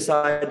you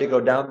decide to go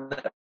down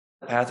that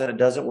path and it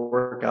doesn't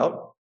work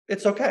out,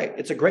 it's okay.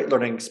 It's a great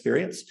learning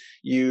experience.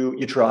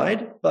 You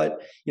tried,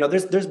 but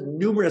there's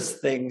numerous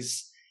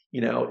things,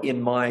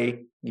 in my,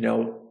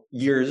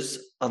 years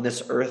on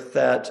this earth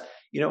that,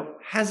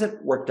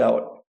 hasn't worked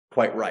out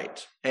quite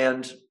right.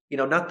 And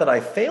not that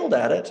I failed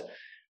at it,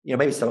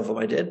 maybe some of them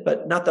I did,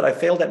 but not that I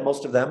failed at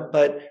most of them,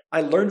 but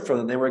I learned from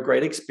them. They were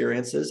great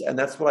experiences. And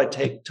that's what I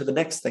take to the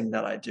next thing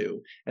that I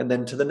do, and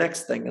then to the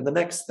next thing and the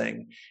next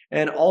thing.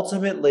 And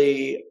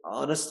ultimately,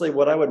 honestly,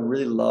 what I would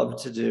really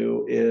love to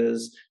do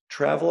is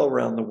travel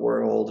around the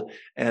world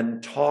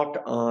and talk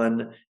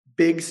on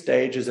big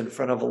stages in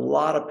front of a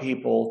lot of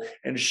people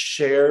and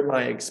share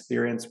my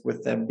experience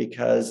with them,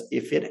 because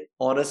if it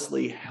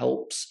honestly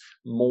helps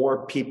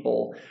more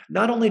people,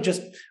 not only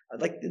just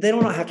like, they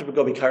don't have to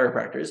go be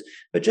chiropractors,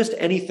 but just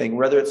anything,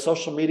 whether it's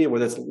social media,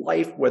 whether it's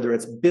life, whether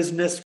it's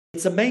business,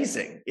 it's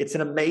amazing. It's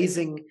an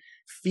amazing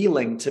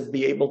feeling to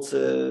be able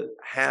to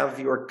have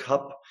your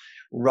cup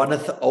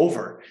runneth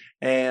over.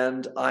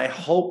 And I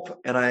hope,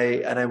 and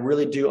I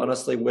really do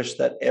honestly wish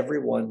that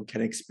everyone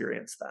can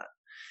experience that.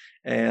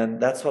 And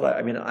that's what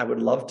I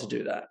would love to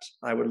do that.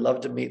 I would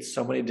love to meet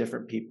so many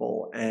different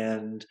people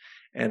and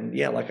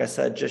yeah, like I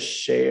said, just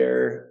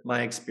share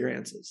my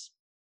experiences.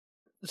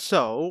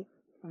 So,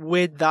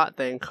 with that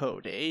then,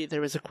 Cody,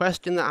 there is a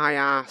question that I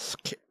ask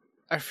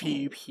a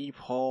few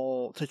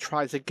people to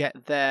try to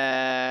get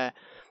their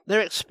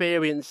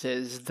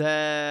experiences,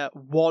 their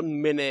 1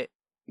 minute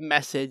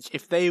message.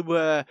 If they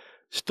were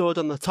stood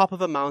on the top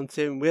of a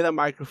mountain with a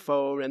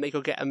microphone and they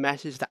could get a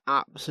message to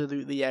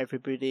absolutely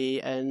everybody,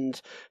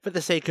 and for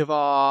the sake of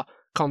our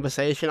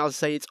conversation, I'll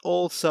say it's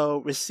also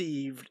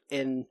received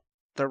in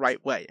the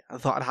right way. I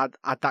thought I'd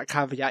add that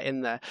caveat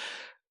in there.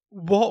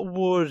 What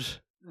would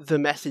the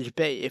message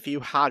be if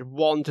you had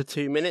 1 to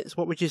 2 minutes?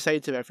 What would you say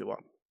to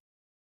everyone?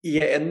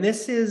 Yeah, and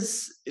this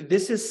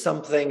is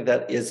something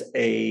that is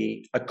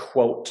a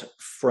quote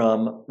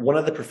from one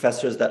of the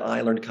professors that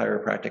I learned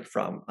chiropractic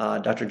from,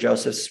 Dr.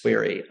 Joseph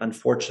Sweary.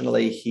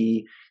 Unfortunately,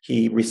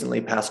 he recently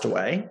passed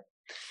away.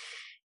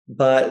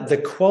 But the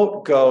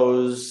quote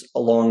goes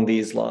along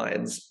these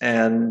lines,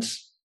 and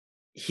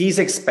he's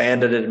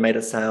expanded it and made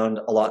it sound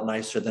a lot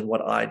nicer than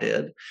what I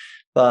did.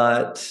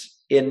 But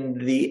in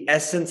the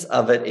essence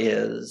of it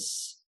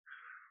is,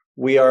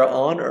 we are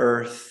on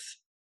earth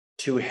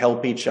to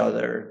help each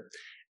other,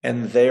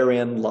 and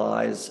therein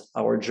lies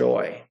our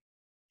joy.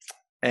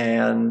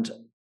 And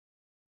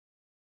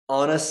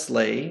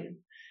honestly,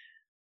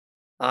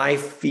 I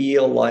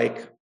feel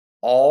like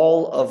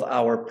all of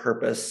our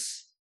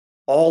purpose,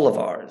 all of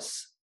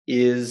ours,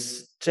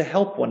 is to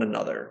help one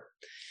another,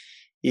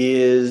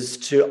 is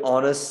to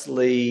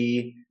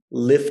honestly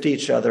lift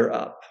each other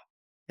up.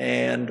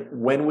 And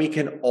when we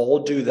can all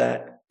do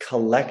that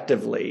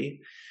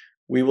collectively,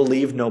 we will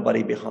leave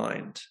nobody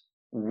behind.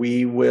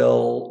 We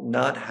will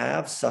not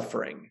have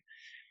suffering.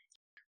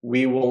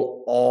 We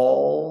will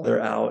all be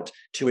out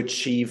to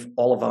achieve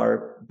all of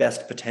our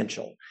best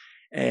potential.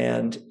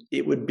 And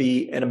it would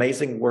be an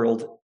amazing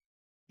world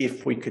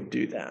if we could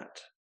do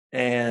that.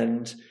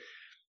 And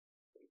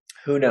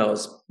who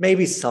knows,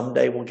 maybe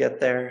someday we'll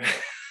get there.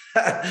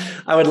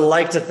 I would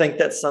like to think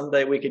that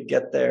someday we could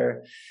get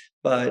there.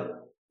 But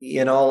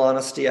in all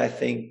honesty, I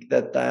think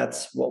that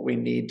that's what we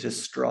need to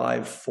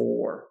strive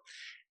for.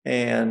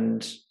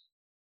 And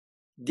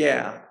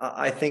yeah,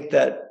 I think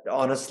that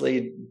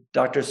honestly,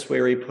 Dr.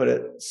 Sweary put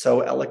it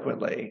so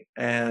eloquently,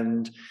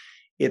 and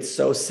it's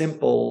so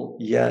simple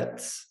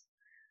yet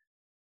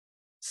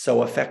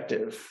so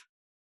effective,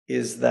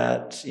 is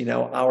that,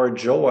 our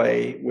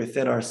joy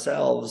within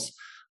ourselves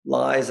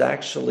lies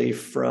actually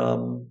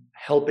from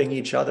helping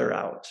each other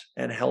out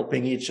and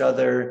helping each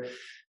other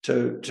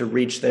to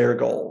reach their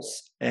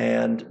goals.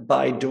 And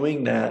by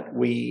doing that,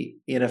 we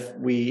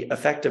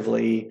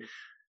effectively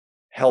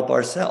help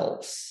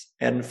ourselves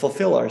and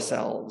fulfill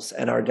ourselves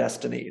and our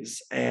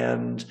destinies.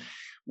 And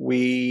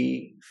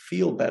we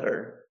feel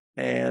better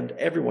and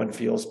everyone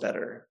feels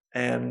better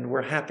and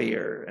we're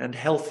happier and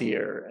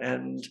healthier,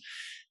 and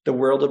the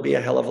world would be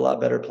a hell of a lot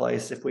better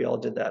place if we all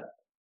did that.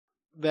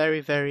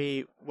 Very,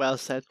 very well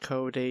said,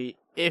 Cody.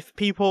 If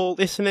people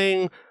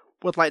listening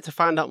would like to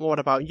find out more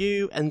about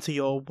you, enter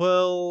your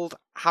world,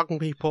 how can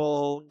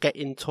people get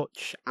in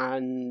touch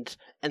and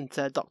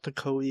enter Dr.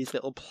 Cody's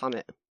little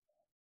planet?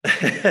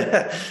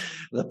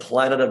 The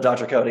planet of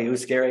Dr. Cody,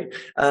 who's scary.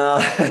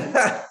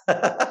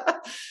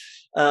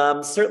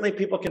 Certainly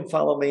people can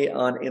follow me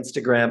on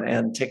Instagram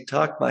and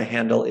TikTok. My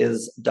handle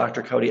is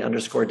Dr.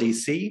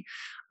 Cody_DC.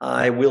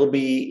 I will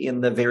be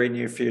in the very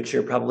near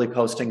future probably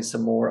posting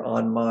some more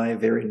on my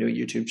very new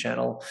YouTube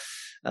channel.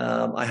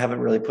 I haven't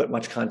really put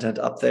much content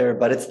up there,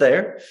 but it's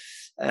there.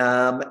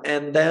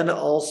 And then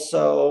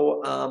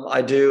also,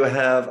 I do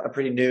have a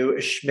pretty new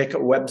schmick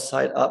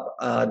website up,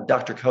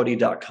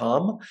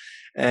 drcody.com.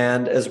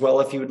 And as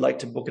well, if you would like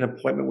to book an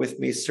appointment with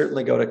me,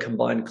 certainly go to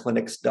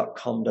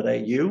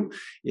combinedclinics.com.au.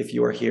 If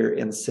you are here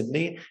in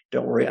Sydney,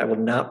 don't worry, I will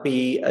not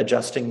be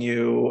adjusting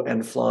you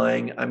and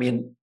flying. I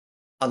mean,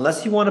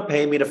 unless you want to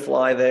pay me to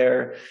fly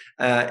there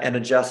and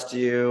adjust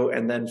you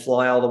and then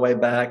fly all the way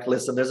back,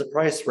 listen, there's a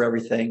price for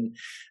everything.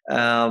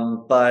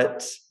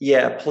 But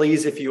yeah,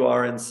 please, if you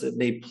are in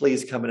Sydney,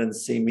 please come in and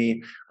see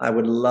me. I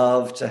would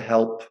love to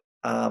help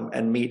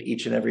and meet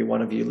each and every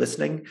one of you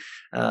listening.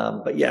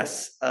 But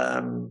yes,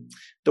 the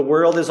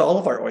world is all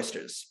of our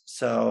oysters.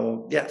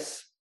 So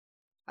yes.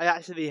 I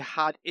actually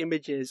had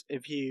images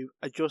of you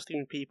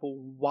adjusting people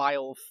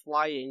while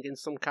flying in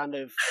some kind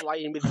of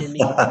flying with your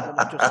knees and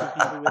adjusting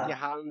people with your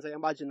hands. I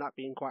imagine that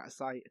being quite a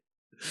sight.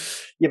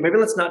 Yeah, maybe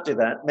let's not do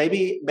that.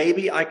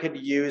 Maybe I could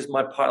use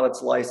my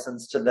pilot's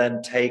license to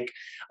then take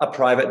a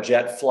private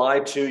jet,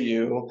 fly to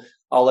you.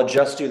 I'll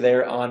adjust you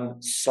there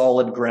on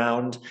solid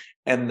ground,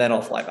 and then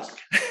I'll fly back.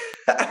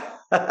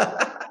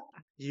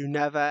 You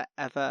never,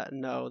 ever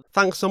know.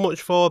 Thanks so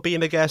much for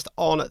being a guest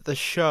on the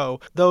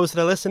show. Those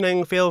that are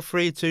listening, feel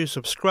free to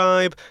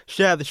subscribe,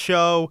 share the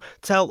show,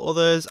 tell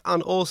others,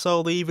 and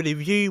also leave a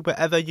review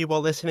wherever you are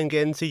listening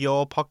into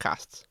your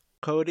podcasts.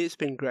 Cody, it's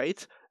been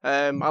great.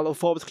 I look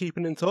forward to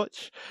keeping in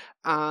touch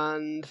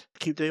and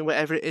keep doing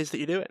whatever it is that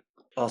you're doing.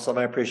 Awesome.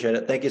 I appreciate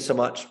it. Thank you so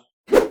much.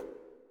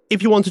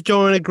 If you want to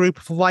join a group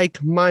of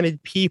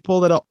like-minded people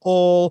that are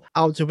all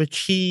out to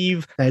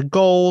achieve their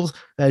goals,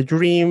 their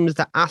dreams,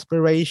 their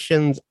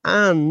aspirations,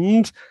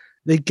 and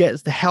they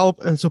get the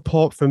help and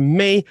support from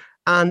me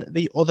and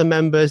the other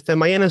members, then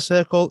my inner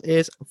circle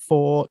is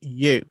for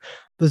you.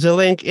 There's a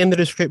link in the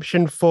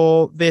description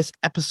for this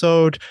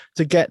episode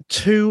to get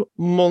 2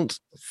 months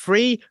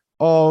free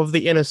of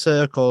the inner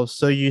circle.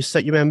 So you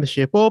set your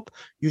membership up,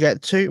 you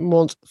get 2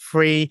 months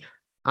free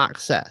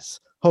access.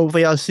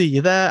 Hopefully I'll see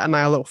you there, and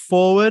I look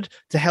forward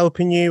to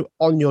helping you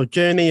on your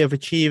journey of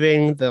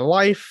achieving the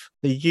life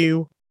that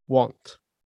you want.